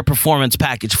gifts to their Performance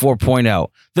Package 4.0,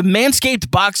 the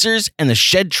Manscaped Boxers and the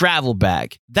Shed Travel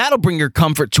Bag. That'll bring your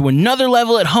comfort to another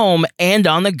level at home and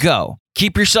on the go.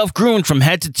 Keep yourself groomed from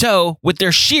head to toe with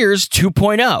their Shears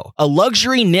 2.0, a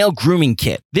luxury nail grooming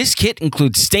kit. This kit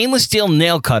includes stainless steel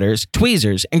nail cutters,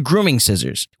 tweezers, and grooming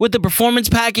scissors. With the Performance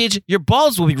Package, your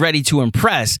balls will be ready to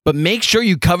impress, but make sure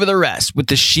you cover the rest with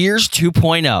the Shears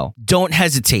 2.0. Don't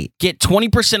hesitate. Get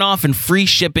 20% off and free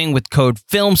shipping with code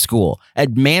FILMSCHOOL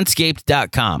at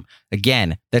manscaped.com.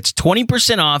 Again, that's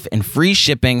 20% off and free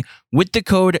shipping with the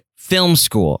code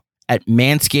FILMSCHOOL at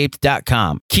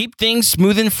manscaped.com. Keep things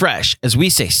smooth and fresh as we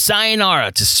say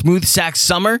sayonara to smooth sack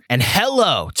summer and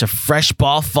hello to fresh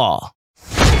ball fall.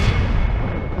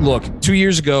 Look, 2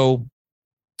 years ago,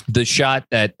 the shot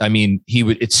that,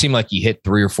 it seemed like he hit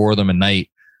 3 or 4 of them a night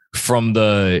from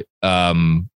the,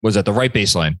 was at the right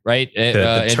baseline, right?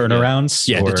 The turnarounds?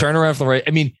 The turnaround from the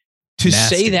right. To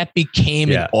nasty. Say that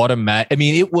became an automatic.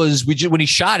 It was when he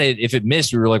shot it. If it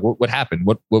missed, we were like, "What happened?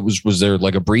 What was there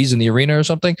like a breeze in the arena or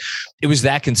something?" It was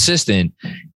that consistent,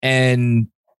 and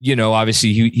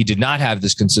obviously he did not have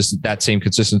that same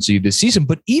consistency this season.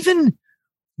 But even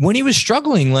when he was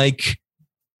struggling, like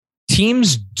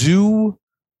teams do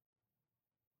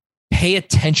pay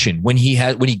attention when he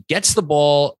gets the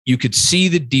ball. You could see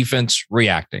the defense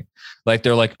reacting. Like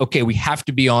they're like, okay, we have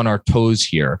to be on our toes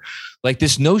here. Like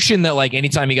this notion that like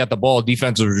anytime he got the ball,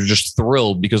 defenses were just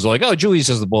thrilled because they're like, oh, Julius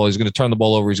has the ball. He's going to turn the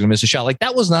ball over. He's going to miss a shot. Like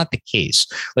that was not the case.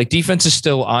 Like defenses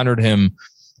still honored him.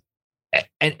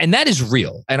 And that is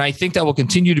real. And I think that will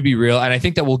continue to be real. And I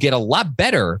think that will get a lot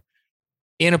better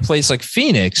in a place like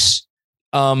Phoenix,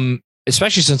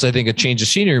 especially since I think a change of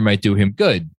scenery might do him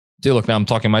good. Look, now I'm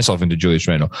talking myself into Julius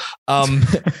Randle.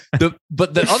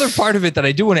 But the other part of it that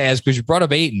I do want to ask, because you brought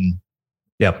up Ayton.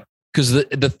 Yep. Because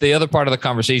the other part of the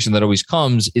conversation that always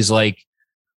comes is like,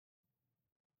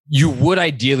 you would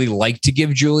ideally like to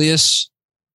give Julius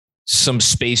some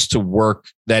space to work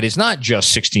that is not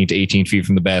just 16 to 18 feet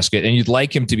from the basket. And you'd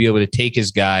like him to be able to take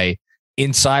his guy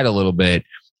inside a little bit.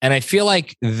 And I feel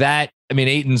like that,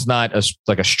 Ayton's not a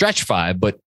stretch 5,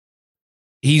 but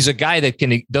he's a guy that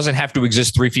doesn't have to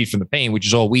exist 3 feet from the paint, which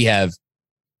is all we have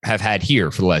had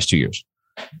here for the last 2 years.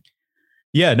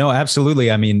 Yeah, no, absolutely.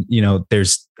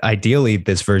 There's ideally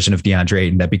this version of DeAndre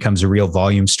Ayton that becomes a real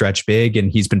volume stretch big,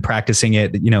 and he's been practicing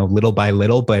it, little by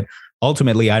little. But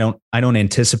ultimately, I don't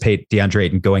anticipate DeAndre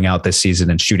Ayton going out this season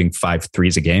and shooting 5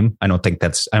 threes a game. I don't think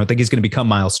he's going to become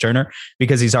Miles Turner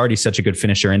because he's already such a good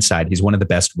finisher inside. He's one of the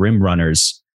best rim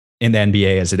runners in the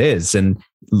NBA as it is. And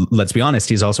let's be honest,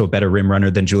 he's also a better rim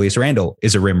runner than Julius Randle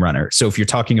is a rim runner. So if you're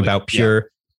talking about pure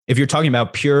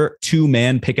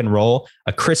 2-man pick and roll,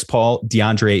 a Chris Paul,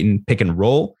 DeAndre Ayton pick and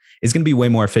roll is going to be way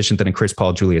more efficient than a Chris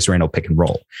Paul, Julius Randle pick and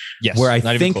roll. Yes, where I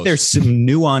think there's some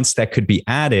nuance that could be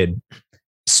added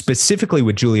specifically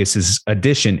with Julius's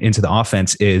addition into the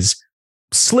offense is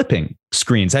slipping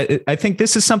screens. I think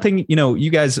this is something, you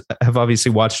guys have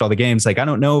obviously watched all the games. Like, I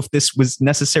don't know if this was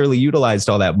necessarily utilized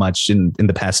all that much in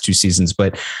the past 2 seasons,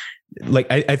 but like,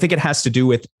 I think it has to do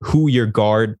with who your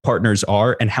guard partners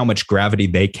are and how much gravity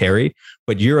they carry.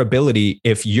 But your ability,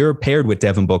 if you're paired with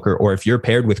Devin Booker or if you're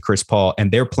paired with Chris Paul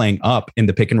and they're playing up in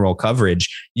the pick and roll coverage,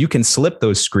 you can slip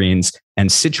those screens and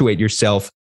situate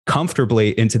yourself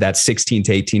comfortably into that 16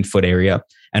 to 18 foot area.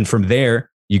 And from there,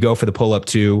 you go for the pull up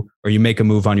 2, or you make a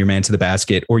move on your man to the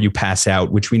basket, or you pass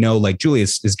out, which we know like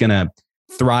Julius is going to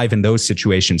thrive in those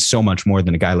situations so much more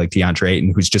than a guy like DeAndre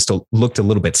Ayton, who's just looked a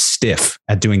little bit stiff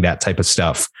at doing that type of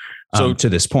stuff to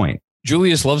this point.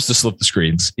 Julius loves to slip the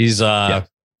screens. He's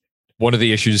one of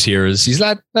the issues here is he's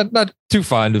not too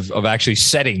fond of actually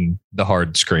setting the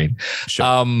hard screen.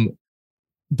 Sure.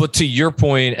 But to your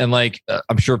point, and like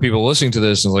I'm sure people listening to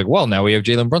this is like, well, now we have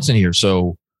Jalen Brunson here,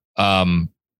 so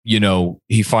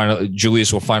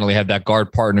Julius will finally have that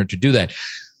guard partner to do that. A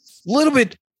little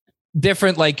bit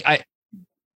different,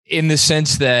 in the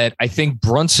sense that I think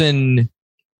Brunson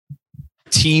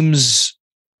teams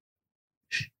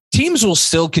will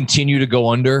still continue to go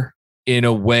under in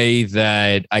a way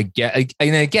that I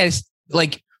guess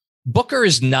like Booker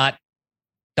is not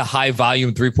the high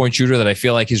volume 3-point shooter that I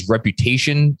feel like his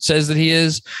reputation says that he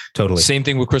is. Totally. Same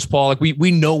thing with Chris Paul. Like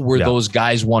we know where those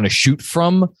guys want to shoot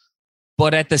from,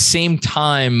 but at the same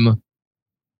time,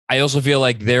 I also feel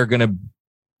like they're going to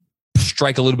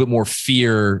strike a little bit more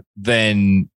fear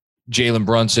than Jalen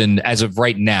Brunson as of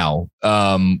right now,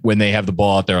 when they have the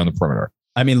ball out there on the perimeter.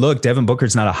 I mean, look, Devin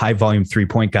Booker's not a high volume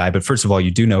 3-point guy, but first of all,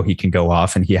 you do know he can go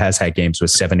off, and he has had games with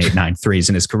 7, 8, 9 threes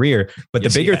in his career. But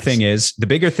yes, the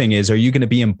bigger thing is, are you going to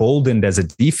be emboldened as a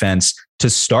defense to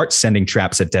start sending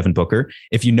traps at Devin Booker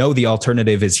if you know the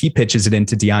alternative is he pitches it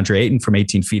into DeAndre Ayton from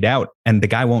 18 feet out and the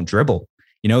guy won't dribble?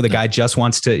 The guy just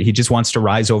wants to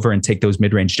rise over and take those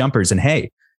mid-range jumpers. And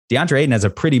hey, DeAndre Ayton has a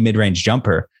pretty mid-range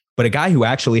jumper, but a guy who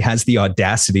actually has the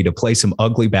audacity to play some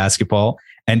ugly basketball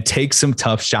and take some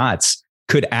tough shots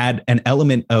could add an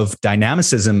element of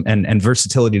dynamicism and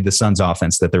versatility to the Suns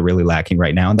offense that they're really lacking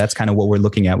right now. And that's kind of what we're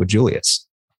looking at with Julius.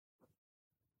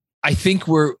 I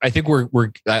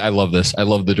love this. I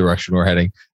love the direction we're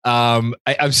heading. I'm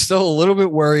still a little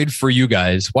bit worried for you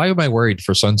guys. Why am I worried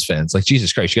for Suns fans? Like,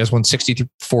 Jesus Christ, you guys won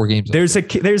 64 games. There's a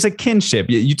kinship.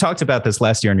 You talked about this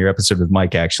last year on your episode with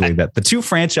Mike, actually, that the two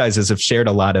franchises have shared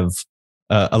a lot of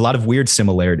weird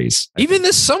similarities. Even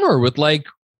this summer with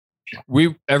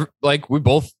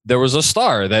there was a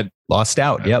star that lost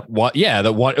out. Yep.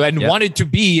 Wanted to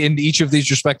be in each of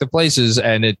these respective places,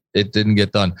 and it didn't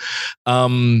get done.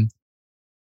 I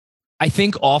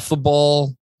think off the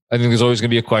ball, I think there's always going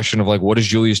to be a question of like, what is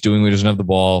Julius doing when he doesn't have the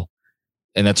ball?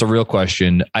 And that's a real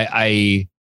question. I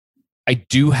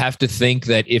do have to think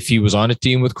that if he was on a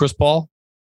team with Chris Paul,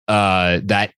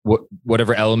 that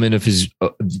whatever element of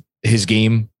his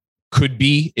game could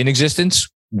be in existence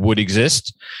would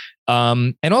exist.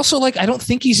 And also, I don't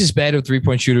think he's as bad of a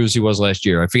 3-point shooter as he was last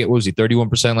year. I forget, what was he,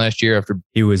 31% last year after?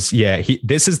 He was,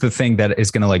 this is the thing that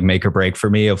is going to make or break for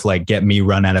me of get me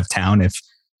run out of town. If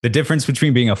the difference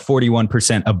between being a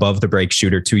 41% above the break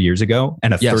shooter 2 years ago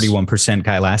and a 31%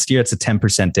 guy last year, it's a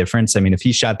 10% difference. I mean, if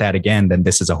he shot that again, then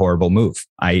this is a horrible move.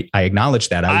 I acknowledge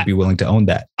that. I would be willing to own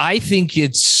that. I think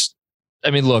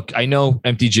look, I know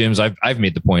empty gyms. I've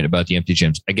made the point about the empty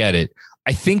gyms. I get it.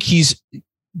 I think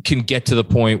can get to the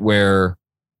point where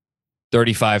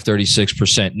 35,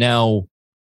 36%. Now,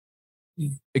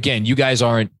 again, you guys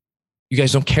don't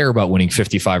care about winning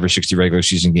 55 or 60 regular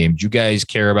season games. You guys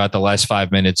care about the last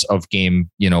 5 minutes of game,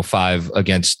 5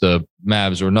 against the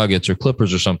Mavs or Nuggets or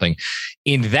Clippers or something.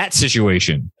 In that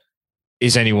situation,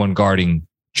 is anyone guarding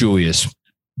Julius?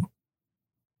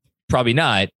 Probably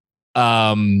not.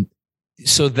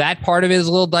 So that part of it is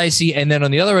a little dicey. And then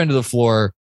on the other end of the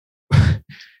floor,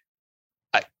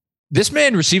 this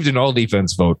man received an all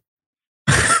defense vote.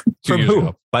 From who,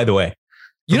 ago. By the way?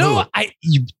 I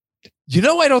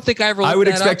don't think I ever. I would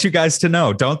expect you guys to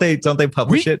know. Don't they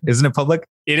publish it? Isn't it public?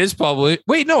 It is public.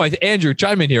 Wait, no, Andrew,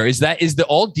 chime in here. Is the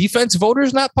all defense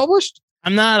voters not published?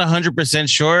 I'm not 100%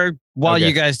 sure. While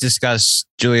you guys discuss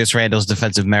Julius Randle's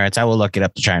defensive merits, I will look it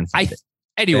up to try and find it.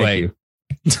 Anyway,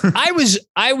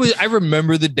 I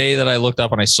remember the day that I looked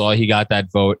up and I saw he got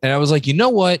that vote, and I was like, you know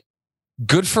what?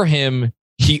 Good for him.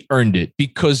 He earned it,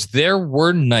 because there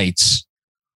were nights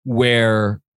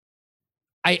where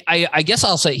I guess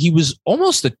I'll say he was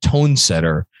almost a tone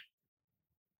setter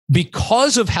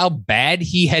because of how bad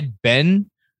he had been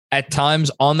at times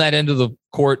on that end of the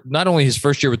court, not only his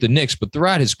first year with the Knicks, but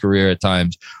throughout his career at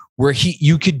times, where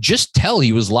you could just tell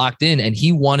he was locked in and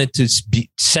he wanted to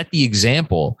set the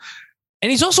example. And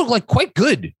he's also quite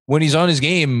good when he's on his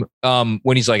game,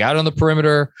 when he's out on the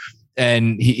perimeter.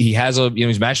 And he has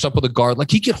he's matched up with a guard.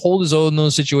 He could hold his own in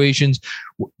those situations.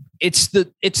 It's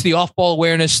the off-ball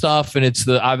awareness stuff, and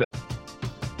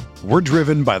We're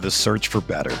driven by the search for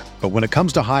better. But when it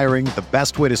comes to hiring, the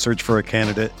best way to search for a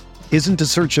candidate isn't to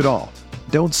search at all.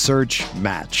 Don't search,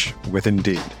 match with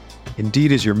Indeed.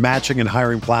 Indeed is your matching and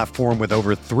hiring platform with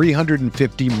over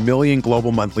 350 million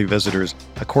global monthly visitors,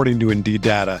 according to Indeed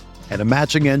data, and a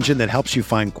matching engine that helps you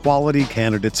find quality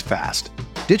candidates fast.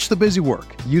 Ditch the busy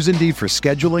work. Use Indeed for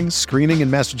scheduling, screening,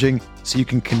 and messaging so you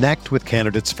can connect with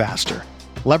candidates faster.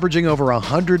 Leveraging over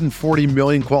 140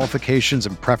 million qualifications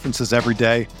and preferences every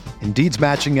day, Indeed's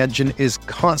matching engine is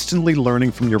constantly learning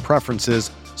from your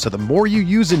preferences, so the more you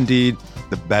use Indeed,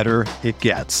 the better it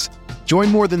gets. Join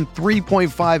more than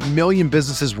 3.5 million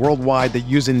businesses worldwide that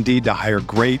use Indeed to hire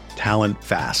great talent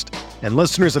fast. And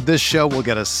listeners of this show will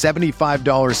get a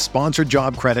 $75 sponsored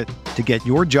job credit to get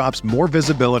your jobs more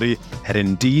visibility at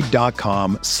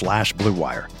Indeed.com/Blue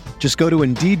Wire. Just go to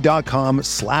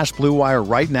Indeed.com/Blue Wire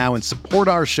right now and support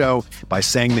our show by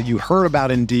saying that you heard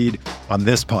about Indeed on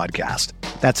this podcast.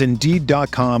 That's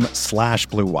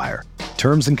Indeed.com/Blue Wire.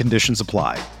 Terms and conditions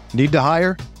apply. Need to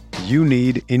hire? You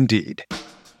need Indeed.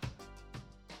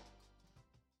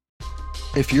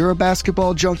 If you're a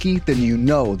basketball junkie, then you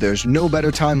know there's no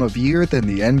better time of year than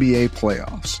the NBA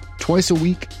playoffs. Twice a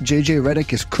week, JJ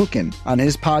Redick is cooking on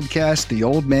his podcast, The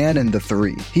Old Man and the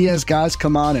Three. He has guys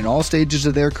come on in all stages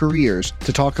of their careers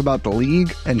to talk about the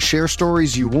league and share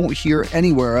stories you won't hear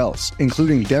anywhere else,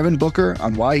 including Devin Booker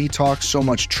on why he talks so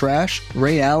much trash,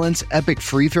 Ray Allen's epic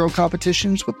free throw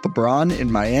competitions with LeBron in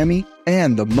Miami,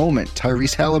 and the moment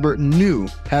Tyrese Halliburton knew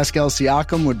Pascal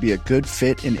Siakam would be a good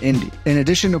fit in Indy. In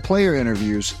addition to player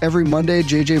interviews, every Monday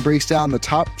JJ breaks down the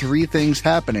top 3 things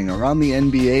happening around the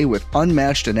NBA with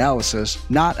unmatched analysis,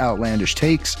 not outlandish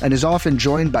takes, and is often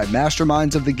joined by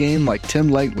masterminds of the game like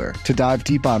Tim Legler to dive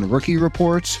deep on rookie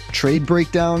reports, trade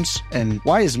breakdowns, and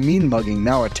why is mean mugging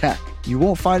now a tech? You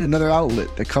won't find another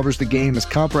outlet that covers the game as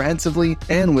comprehensively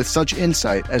and with such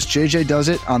insight as JJ does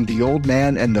it on The Old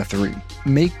Man and the Three.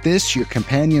 Make this your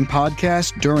companion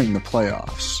podcast during the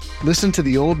playoffs. Listen to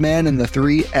The Old Man and the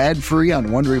Three ad-free on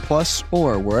Wondery Plus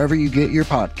or wherever you get your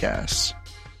podcasts.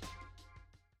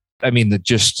 I mean, the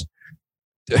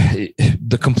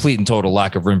complete and total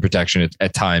lack of rim protection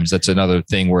at times. That's another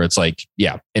thing where it's like,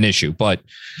 yeah, an issue. But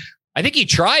I think he'd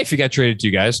try if he got traded to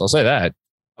you guys. I'll say that.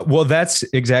 Well, that's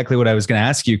exactly what I was going to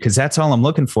ask you, because that's all I'm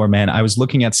looking for, man. I was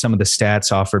looking at some of the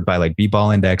stats offered by like B-Ball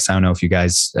Index. I don't know if you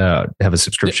guys have a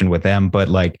subscription with them, but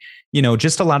like, you know,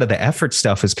 just a lot of the effort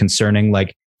stuff is concerning.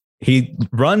 Like he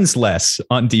runs less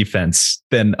on defense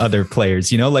than other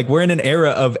players, you know, like we're in an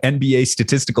era of NBA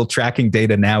statistical tracking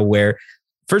data now where,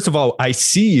 first of all, I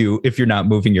see you if you're not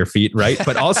moving your feet, right?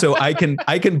 But also I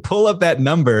can pull up that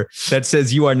number that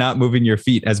says you are not moving your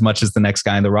feet as much as the next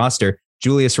guy on the roster.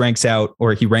 Julius he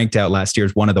ranked out last year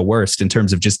as one of the worst in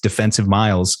terms of just defensive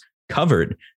miles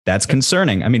covered. That's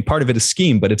concerning. I mean, part of it is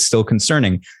scheme, but it's still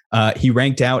concerning. He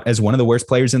ranked out as one of the worst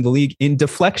players in the league in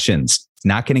deflections,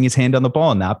 not getting his hand on the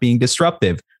ball, not being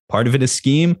disruptive. Part of it is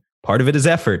scheme, part of it is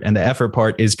effort, and the effort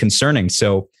part is concerning.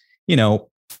 So, you know,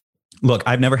 look,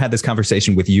 I've never had this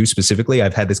conversation with you specifically.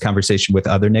 I've had this conversation with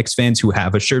other Knicks fans who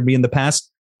have assured me in the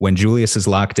past, when Julius is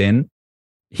locked in,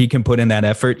 he can put in that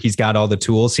effort. He's got all the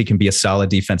tools. He can be a solid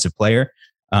defensive player.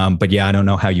 But yeah, I don't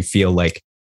know how you feel like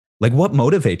what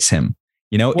motivates him?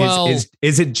 You know,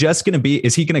 is it just going to be,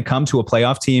 is he going to come to a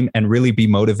playoff team and really be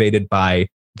motivated by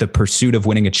the pursuit of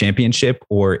winning a championship?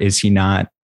 Or is he not,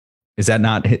 is that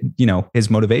not, you know, his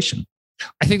motivation?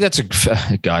 I think that's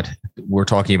God. We're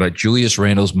talking about Julius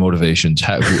Randle's motivations.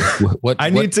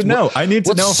 I need to know if I'm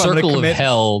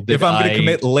going to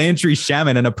commit Landry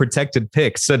Shamet and a protected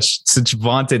pick, such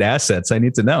vaunted assets. I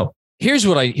need to know. Here's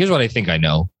what I think I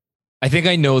know. I think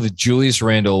I know that Julius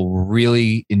Randle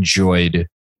really enjoyed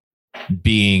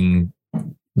being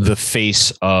the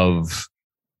face of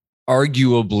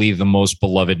arguably the most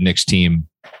beloved Knicks team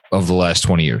of the last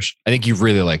 20 years. I think he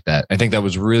really liked that. I think that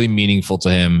was really meaningful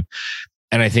to him.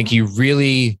 And I think he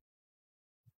really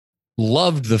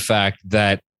loved the fact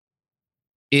that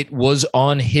it was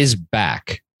on his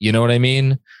back. You know what I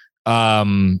mean?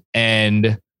 And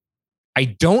I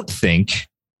don't think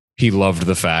he loved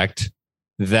the fact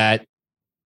that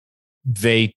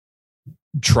they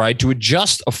tried to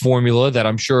adjust a formula that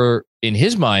I'm sure in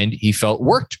his mind he felt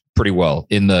worked pretty well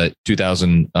in the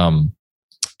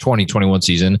 2021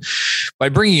 season by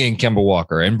bringing in Kemba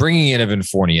Walker and bringing in Evan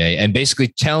Fournier and basically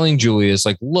telling Julius,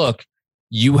 like, look,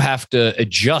 you have to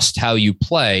adjust how you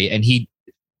play. And he,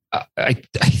 I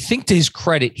think to his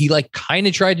credit, he like kind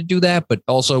of tried to do that, but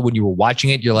also when you were watching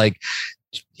it, you're like,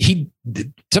 he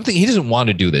doesn't want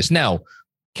to do this. Now,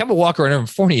 Kemba Walker and Evan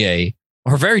Fournier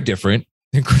are very different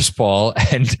than Chris Paul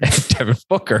and Devin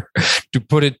Booker, to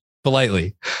put it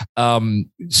politely.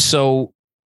 So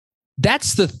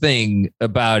that's the thing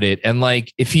about it. And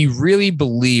like, if he really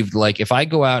believed, like, if I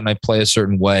go out and I play a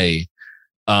certain way,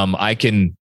 I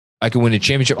can win a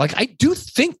championship. Like, I do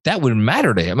think that would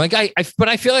matter to him. Like, but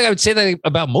I feel like I would say that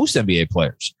about most NBA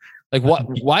players. Like,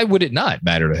 why would it not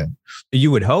matter to him?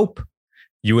 You would hope.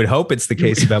 You would hope it's the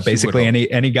case about basically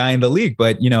any guy in the league.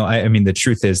 But, I mean, the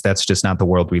truth is that's just not the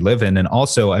world we live in. And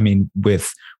also, I mean,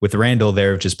 with Randall,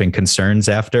 there have just been concerns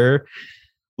after.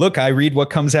 Look, I read what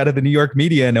comes out of the New York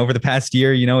media, and over the past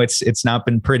year, it's not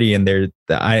been pretty. And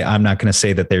I'm not going to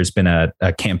say that there's been a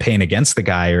campaign against the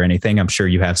guy or anything. I'm sure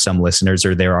you have some listeners,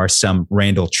 or there are some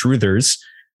Randall truthers.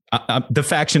 The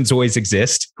factions always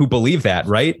exist who believe that,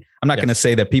 right? I'm not going to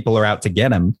say that people are out to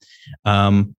get him.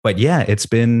 But yeah, it's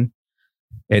been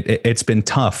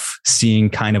tough seeing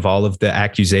kind of all of the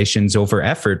accusations over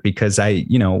effort, because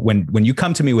when you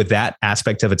come to me with that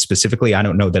aspect of it specifically, I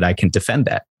don't know that I can defend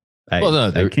that.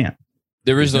 I can't.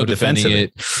 There is no defending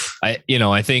it.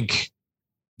 I think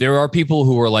there are people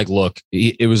who are like, look,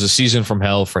 it was a season from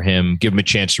hell for him. Give him a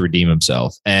chance to redeem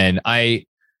himself. And I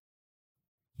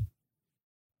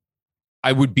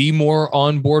would be more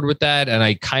on board with that. And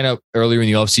I kind of earlier in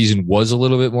the offseason was a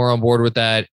little bit more on board with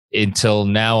that, until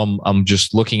now I'm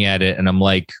just looking at it and I'm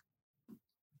like,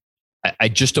 I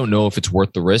just don't know if it's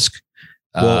worth the risk.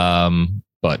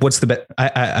 But what's the best?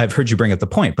 I've heard you bring up the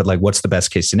point, but like, what's the best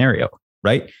case scenario,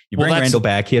 right? You bring Randall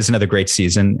back, he has another great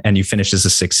season, and you finish as a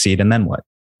 6th seed, and then what?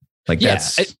 Like,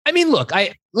 that's. I mean, look,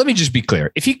 let me just be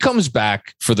clear. If he comes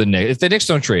back for the Knicks, if the Knicks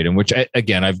don't trade him, which I've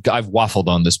waffled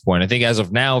on this point. I think as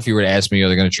of now, if you were to ask me, are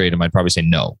they going to trade him? I'd probably say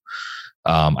no.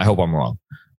 I hope I'm wrong.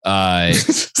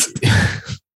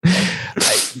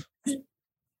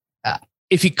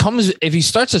 If he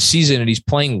starts a season and he's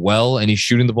playing well and he's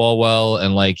shooting the ball well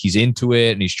and like he's into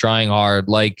it and he's trying hard,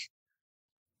 like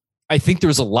I think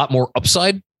there's a lot more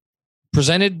upside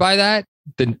presented by that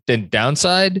than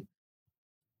downside.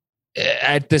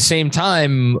 At the same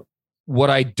time, what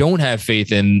I don't have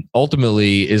faith in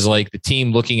ultimately is like the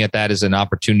team looking at that as an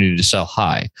opportunity to sell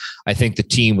high. I think the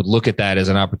team would look at that as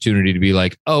an opportunity to be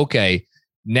like, oh, okay,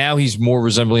 now he's more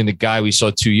resembling the guy we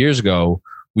saw 2 years ago.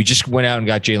 We just went out and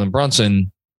got Jalen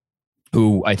Brunson,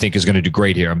 who I think is going to do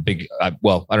great here. I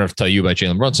don't have to tell you about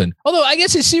Jalen Brunson. Although I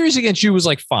guess his series against you was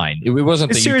like fine. It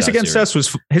wasn't his series against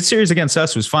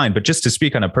us was fine. But just to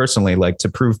speak on it personally, like to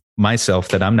prove myself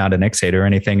that I'm not an Knicks hater or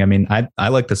anything. I mean, I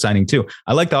like the signing too.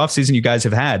 I like the offseason you guys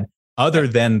have had. Other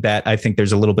than that, I think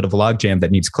there's a little bit of a logjam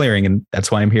that needs clearing, and that's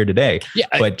why I'm here today. Yeah,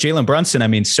 but Jalen Brunson, I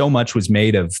mean, so much was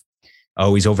made of,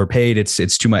 oh, he's overpaid.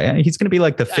 It's too much. He's going to be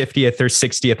like the 50th or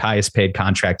 60th highest paid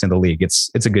contract in the league. It's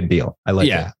a good deal. I like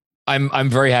it. I'm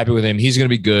very happy with him. He's going to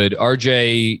be good.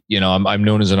 RJ, I'm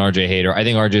known as an RJ hater. I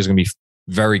think RJ is going to be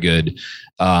very good.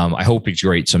 I hope he's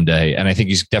great someday. And I think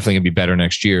he's definitely going to be better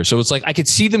next year. So it's like, I could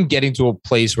see them getting to a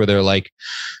place where they're like,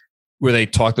 where they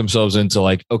talk themselves into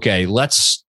like, okay,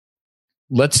 let's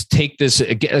take this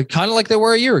kind of like they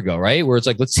were a year ago, right? Where it's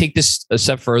like, let's take this a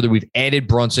step further. We've added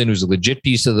Brunson, who's a legit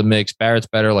piece of the mix. Barrett's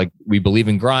better. Like, we believe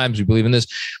in Grimes. We believe in this.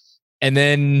 And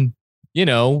then,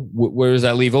 where does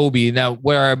that leave Obi? Now,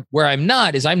 where I'm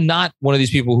not is I'm not one of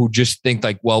these people who just think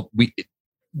like, well,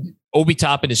 Obi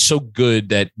Toppin is so good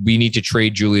that we need to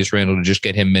trade Julius Randle to just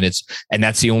get him minutes. And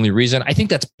that's the only reason. I think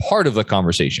that's part of the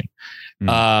conversation.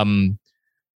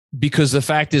 Because the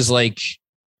fact is like,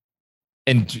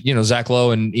 and, Zach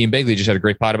Lowe and Ian Begley just had a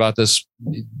great pod about this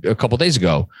a couple of days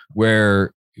ago,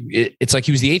 where it's like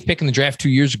he was the 8th pick in the draft 2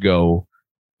 years ago.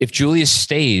 If Julius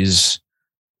stays,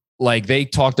 like they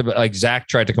talked about, like Zach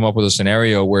tried to come up with a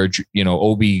scenario where,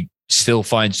 Obi still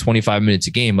finds 25 minutes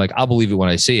a game. Like, I'll believe it when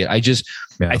I see it. I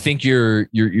think you're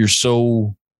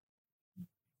so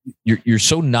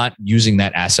not using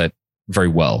that asset very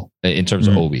well in terms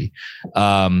of Obi.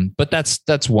 But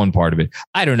that's one part of it.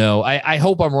 I don't know. I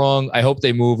hope I'm wrong. I hope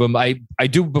they move him. I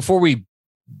do, before we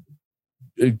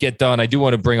get done, I do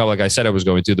want to bring up, like I said I was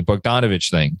going to, the Bogdanovich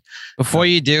thing. Before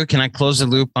you do, can I close the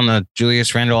loop on the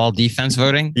Julius Randle all defense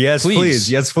voting? Yes,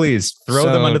 please. Yes, please. Throw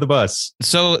them under the bus.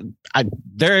 So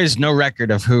there is no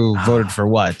record of who voted for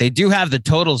what. They do have the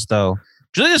totals though.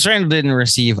 Julius Randle didn't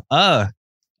receive a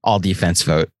all defense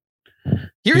vote.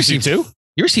 He received 2?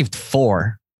 He received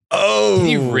 4. Oh, did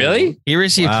he really? He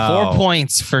received 4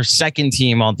 points for second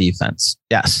team all defense.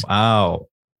 Yes. Wow.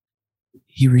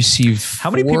 He received. How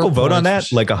many people vote on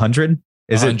that? Like 100?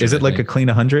 Is it like a clean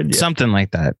 100? Yeah. Something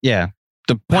like that. Yeah.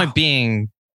 The point being,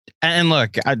 and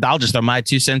look, I'll just throw my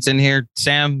 2 cents in here,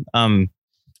 Sam.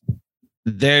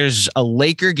 There's a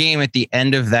Laker game at the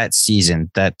end of that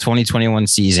season, that 2021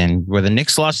 season, where the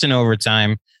Knicks lost in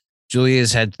overtime.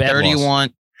 Julius had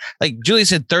 31. Like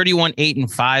Julius had 31, 8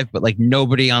 and 5, but like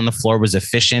nobody on the floor was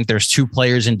efficient. There's 2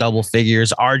 players in double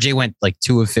figures. RJ went like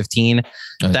 2 of 15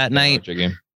 that night.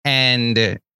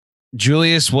 And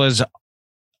Julius was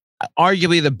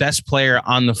arguably the best player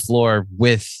on the floor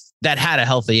that had a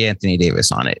healthy Anthony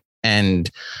Davis on it. And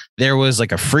there was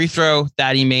like a free throw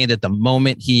that he made at the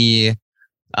moment he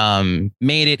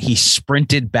made it. He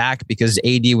sprinted back because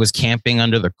AD was camping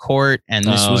under the court. And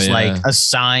this was like a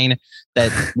sign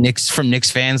that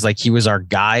Knicks fans, like he was our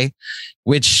guy,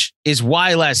 which is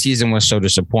why last season was so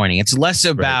disappointing. It's less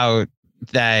about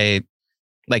that,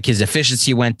 like his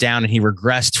efficiency went down and he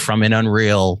regressed from an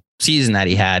unreal season that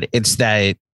he had. It's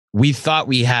that we thought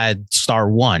we had star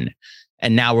 1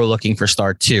 and now we're looking for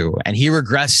star 2 and he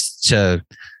regressed to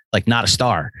like not a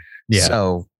star. Yeah.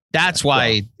 So that's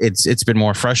why it's been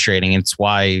more frustrating. It's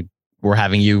why we're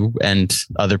having you and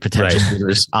other potential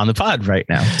leaders on the pod right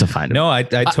now to find him. No, I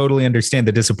totally understand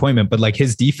the disappointment, but like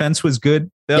his defense was good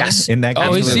though, in that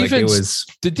game. His defense,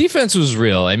 the defense was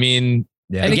real. I mean,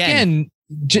 and again,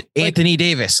 Anthony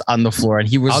Davis on the floor, and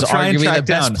he was arguably the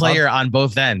best player on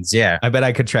both ends. Yeah. I bet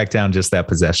I could track down just that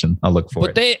possession. I'll look for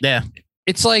it.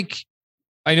 It's like,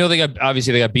 I know they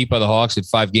got beat by the Hawks in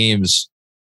 5 games.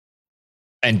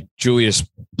 And Julius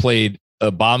played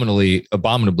abominably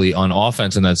on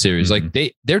offense in that series. Like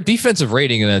their defensive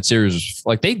rating in that series was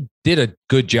like they did a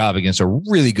good job against a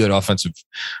really good offensive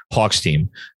Hawks team.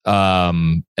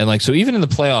 And like so, even in the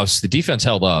playoffs, the defense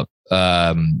held up.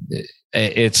 I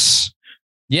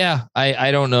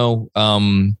don't know.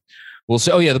 We'll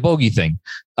say. Oh yeah, the bogey thing.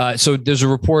 So there's a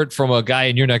report from a guy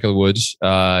in your neck of the woods.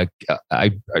 I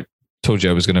told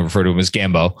you I was going to refer to him as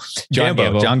Gambo.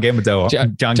 John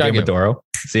Gambadoro.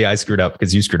 See, I screwed up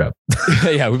because you screwed up.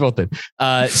 Yeah, we both did.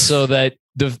 So that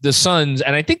the Suns,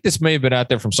 and I think this may have been out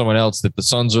there from someone else, that the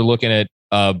Suns are looking at,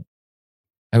 I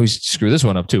always screw this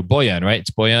one up too. Bojan, right? It's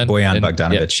Bojan.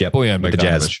 Bogdanovic. Yeah, Bojan Bogdanovic. The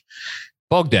Jazz.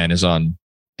 Bogdan is on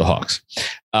the Hawks.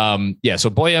 So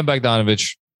Bojan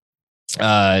Bogdanovic.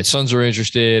 Suns are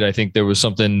interested. I think there was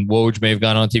something, Woj may have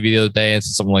gone on TV the other day and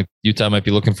said something like Utah might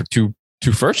be looking for two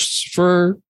firsts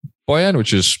for Bojan,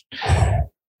 which is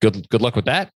good luck with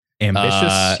that.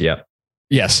 Ambitious.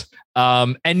 Yes.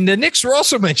 And the Knicks were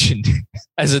also mentioned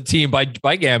as a team by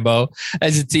Gambo,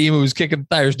 as a team who was kicking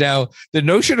the tires. Now, the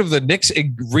notion of the Knicks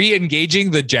re-engaging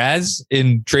the Jazz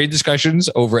in trade discussions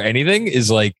over anything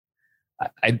is like,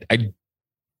 I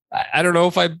don't know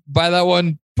if I buy that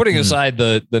one, putting aside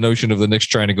the notion of the Knicks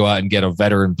trying to go out and get a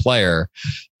veteran player.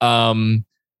 But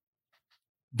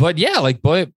yeah, like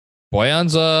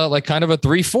Bojan's like kind of a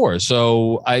 3-4.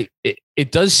 So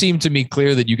it does seem to me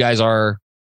clear that you guys are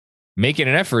making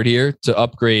an effort here to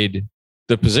upgrade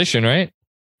the position, right?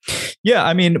 Yeah,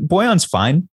 I mean, Bojan's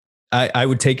fine. I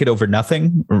would take it over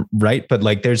nothing, right? But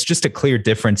like, there's just a clear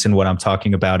difference in what I'm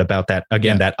talking about that,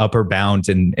 again, that upper bound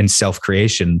in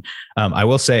self-creation. I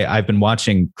will say I've been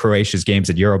watching Croatia's games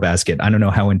at Eurobasket. I don't know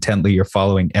how intently you're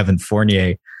following Evan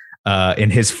Fournier in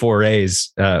his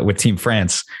forays with Team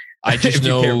France. I just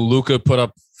know Luka put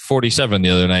up 47 the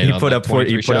other night. He put up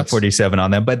 47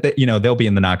 on them, but they'll be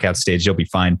in the knockout stage. They'll be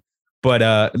fine.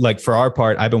 But like for our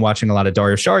part, I've been watching a lot of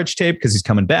Dario Saric tape because he's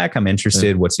coming back. I'm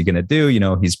interested. What's he going to do? He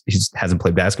hasn't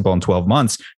played basketball in 12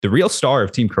 months. The real star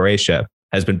of Team Croatia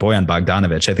has been Bojan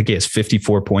Bogdanovic. I think he has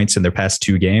 54 points in their past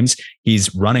 2 games.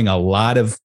 He's running a lot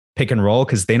of pick and roll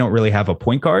because they don't really have a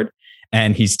point guard.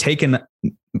 And he's taken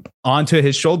onto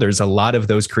his shoulders a lot of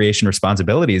those creation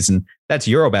responsibilities. And that's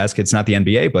Eurobasket. It's not the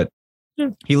NBA, but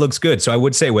he looks good. So I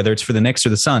would say whether it's for the Knicks or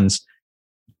the Suns,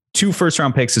 2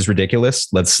 first-round picks is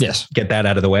ridiculous. Let's get that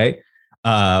out of the way.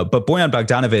 But Bojan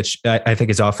Bogdanovic, I think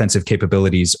his offensive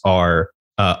capabilities are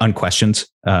unquestioned.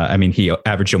 I mean, he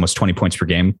averaged almost 20 points per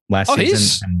game last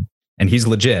season, and he's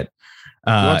legit.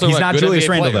 He's not Julius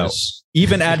Randle, though.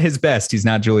 Even at his best, he's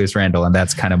not Julius Randle, and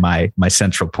that's kind of my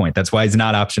central point. That's why he's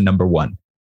not option number 1.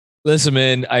 Listen,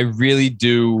 man, I really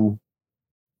do.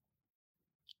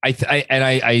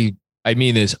 I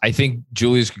mean this. I think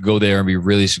Julius could go there and be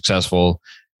really successful.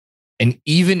 And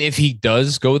even if he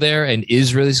does go there and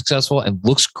is really successful and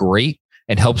looks great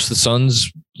and helps the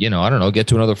Suns, I don't know, get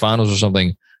to another finals or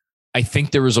something, I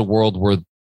think there is a world where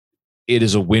it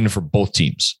is a win for both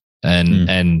teams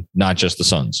and not just the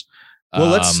Suns. Well,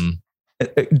 let's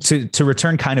to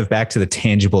return kind of back to the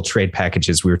tangible trade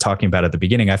packages we were talking about at the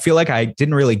beginning. I feel like I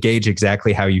didn't really gauge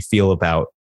exactly how you feel about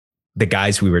the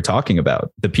guys we were talking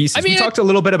about, the pieces. I mean, we talked a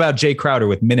little bit about Jay Crowder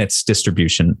with minutes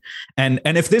distribution. And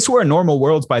if this were a normal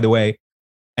world, by the way,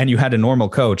 and you had a normal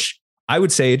coach, I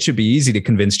would say it should be easy to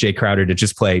convince Jay Crowder to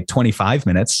just play 25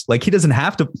 minutes. Like, he doesn't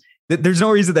have to. There's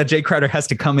no reason that Jay Crowder has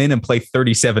to come in and play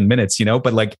 37 minutes,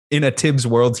 but like in a Tibbs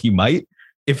world, he might.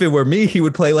 If it were me, he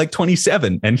would play like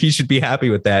 27 and he should be happy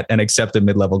with that and accept a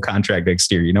mid-level contract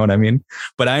next year. You know what I mean?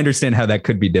 But I understand how that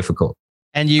could be difficult.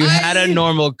 And you had a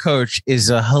normal coach is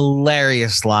a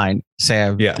hilarious line,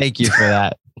 Sam. Yeah. Thank you for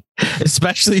that.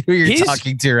 Especially who you're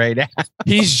talking to right now.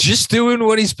 He's just doing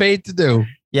what he's paid to do.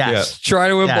 Yes. Try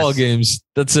to win ball games.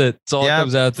 That's it. That's all it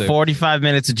comes out to. 45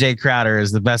 minutes of Jay Crowder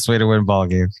is the best way to win ball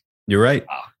games. You're right.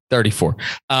 34.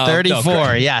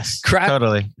 34. Yes.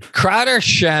 Totally. Crowder,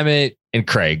 Shamet, and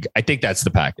Craig. I think that's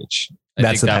the package.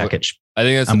 That's the package. I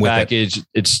think that's the package.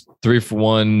 It's 3 for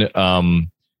 1.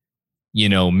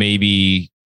 Maybe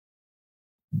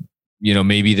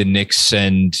the Knicks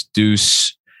send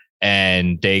Deuce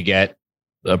and they get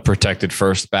a protected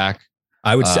first back.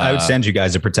 I would send you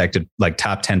guys a protected, like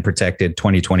top 10 protected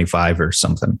 2025 or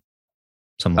something.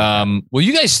 Well,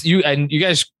 you guys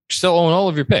still own all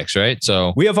of your picks, right?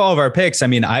 So we have all of our picks. I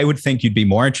mean, I would think you'd be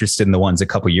more interested in the ones a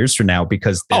couple years from now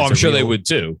because I'm sure they would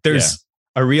too. There's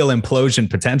a real implosion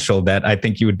potential that I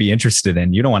think you would be interested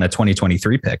in. You don't want a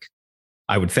 2023 pick,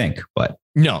 I would think, but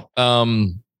no.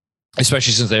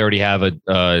 Especially since they already have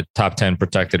a top 10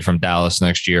 protected from Dallas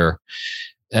next year.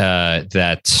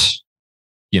 That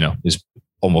is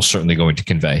almost certainly going to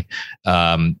convey.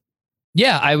 I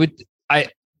would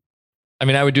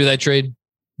do that trade,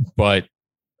 but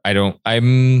I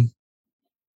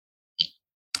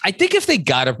think if they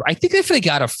got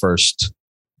a first,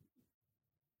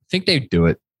 I think they'd do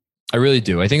it. I really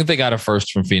do. I think if they got a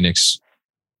first from Phoenix,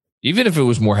 even if it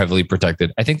was more heavily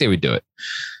protected, I think they would do it.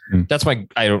 That's I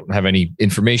don't have any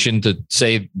information to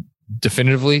say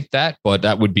definitively that, but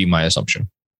that would be my assumption.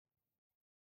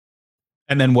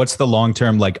 And then what's the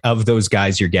long-term, like, of those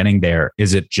guys you're getting there?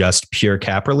 Is it just pure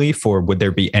cap relief, or would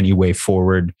there be any way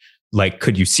forward? Like,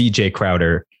 could you see Jay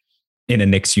Crowder in a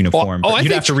Knicks uniform?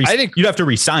 You'd have to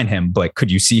re-sign him, but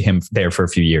could you see him there for a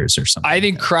few years or something? I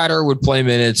think Crowder would play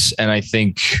minutes, and I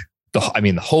think the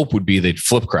hope would be they'd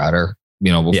flip Crowder,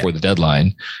 before the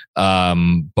deadline.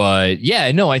 To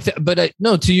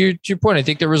your point, I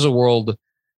think there is a world,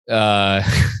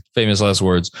 famous last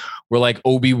words, where like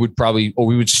Obi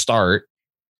would start,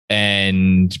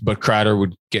 but Crowder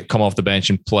would come off the bench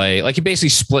and play. Like, he basically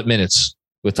split minutes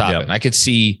with Toppin. Yep. I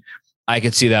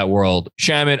could see that world.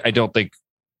 Shamet, I don't think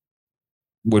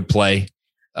would play.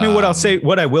 I mean,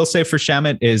 what I will say for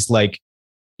Shamet is, like,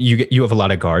 you have a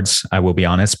lot of guards, I will be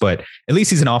honest, but at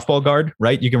least he's an off-ball guard,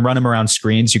 right? You can run him around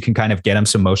screens. You can kind of get him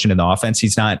some motion in the offense.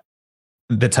 He's not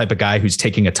the type of guy who's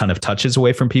taking a ton of touches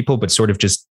away from people, but sort of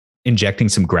just injecting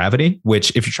some gravity,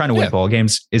 which, if you're trying to win ball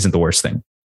games, isn't the worst thing.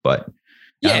 But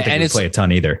I don't think he'd play a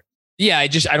ton either. Yeah, I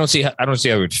don't see how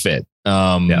it would fit.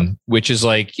 Which is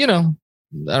like, I don't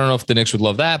know if the Knicks would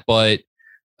love that, but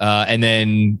and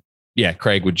then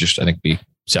Craig would just, I think, be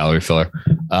salary filler.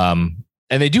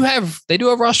 And they do have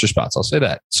roster spots. I'll say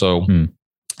that. So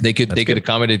they could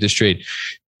accommodate this trade.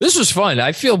 This was fun.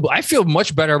 I feel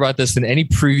much better about this than any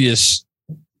previous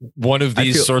one of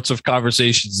these sorts of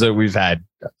conversations that we've had.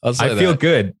 I feel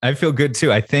good. I feel good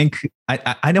too. I think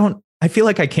I feel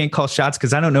like I can't call shots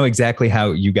because I don't know exactly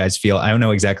how you guys feel. I don't know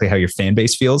exactly how your fan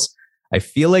base feels. I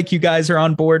feel like you guys are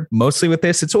on board mostly with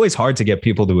this. It's always hard to get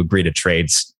people to agree to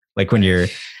trades. Like, when you're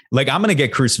like, I'm going to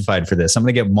get crucified for this. I'm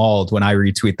going to get mauled when I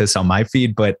retweet this on my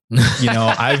feed. But,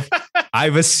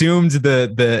 I've assumed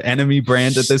the enemy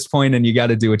brand at this point, and you got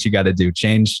to do what you got to do.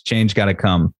 Change got to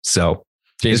come. So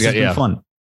this has been fun.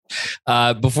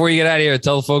 Before you get out of here,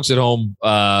 tell the folks at home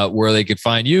where they could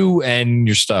find you and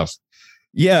your stuff.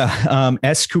 Yeah.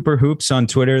 S Cooper Hoops on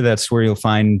Twitter. That's where you'll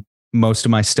find most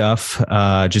of my stuff.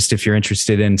 Just if you're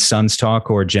interested in Suns talk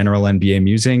or general NBA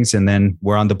musings. And then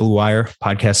we're on the Blue Wire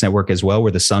podcast network as well.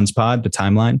 We're the Suns Pod, the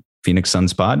Timeline, Phoenix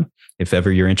Suns Pod. If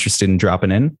ever you're interested in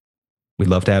dropping in, we'd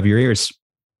love to have your ears.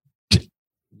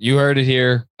 You heard it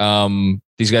here.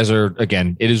 These guys are,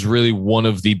 again, it is really one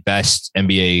of the best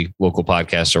NBA local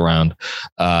podcasts around.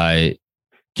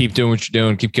 Keep doing what you're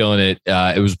doing. Keep killing it.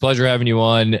 It was a pleasure having you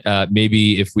on.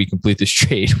 Maybe if we complete this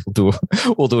trade,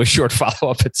 we'll do a short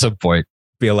follow-up at some point.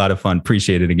 Be a lot of fun.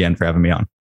 Appreciate it again for having me on.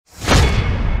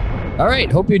 All right.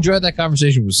 Hope you enjoyed that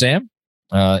conversation with Sam.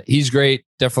 He's great.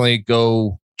 Definitely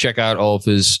go check out all of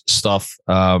his stuff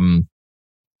on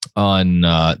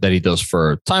that he does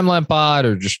for Timeline Pod,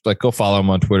 or just like go follow him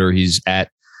on Twitter. He's at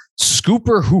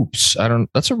Scooper Hoops.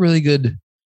 That's a really good.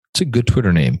 It's a good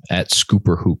Twitter name, at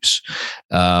Scooper Hoops.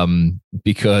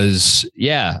 Because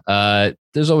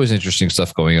there's always interesting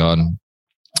stuff going on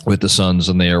with the Suns,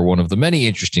 and they are one of the many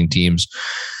interesting teams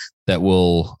that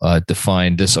will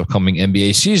define this upcoming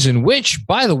NBA season, which,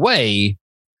 by the way,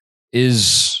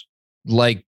 is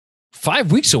like 5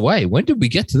 weeks away. When did we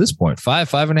get to this point?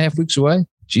 5.5 weeks away?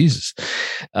 Jesus.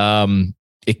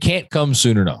 It can't come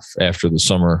soon enough after the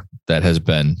summer that has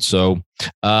been. So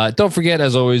don't forget,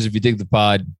 as always, if you dig the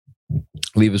pod,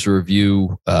 leave us a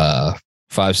review,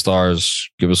 5 stars,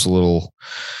 give us a little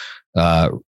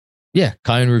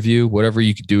kind review, whatever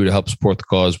you could do to help support the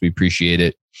cause. We appreciate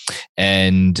it.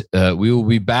 And we will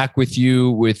be back with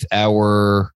you with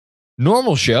our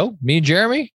normal show, me and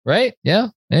Jeremy, right? Yeah,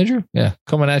 Andrew? Yeah,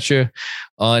 coming at you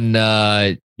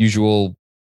on usual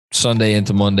Sunday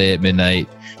into Monday at midnight.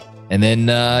 And then,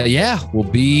 we'll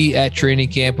be at training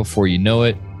camp before you know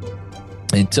it.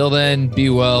 Until then, be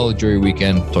well. Enjoy your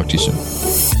weekend. Talk to you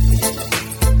soon.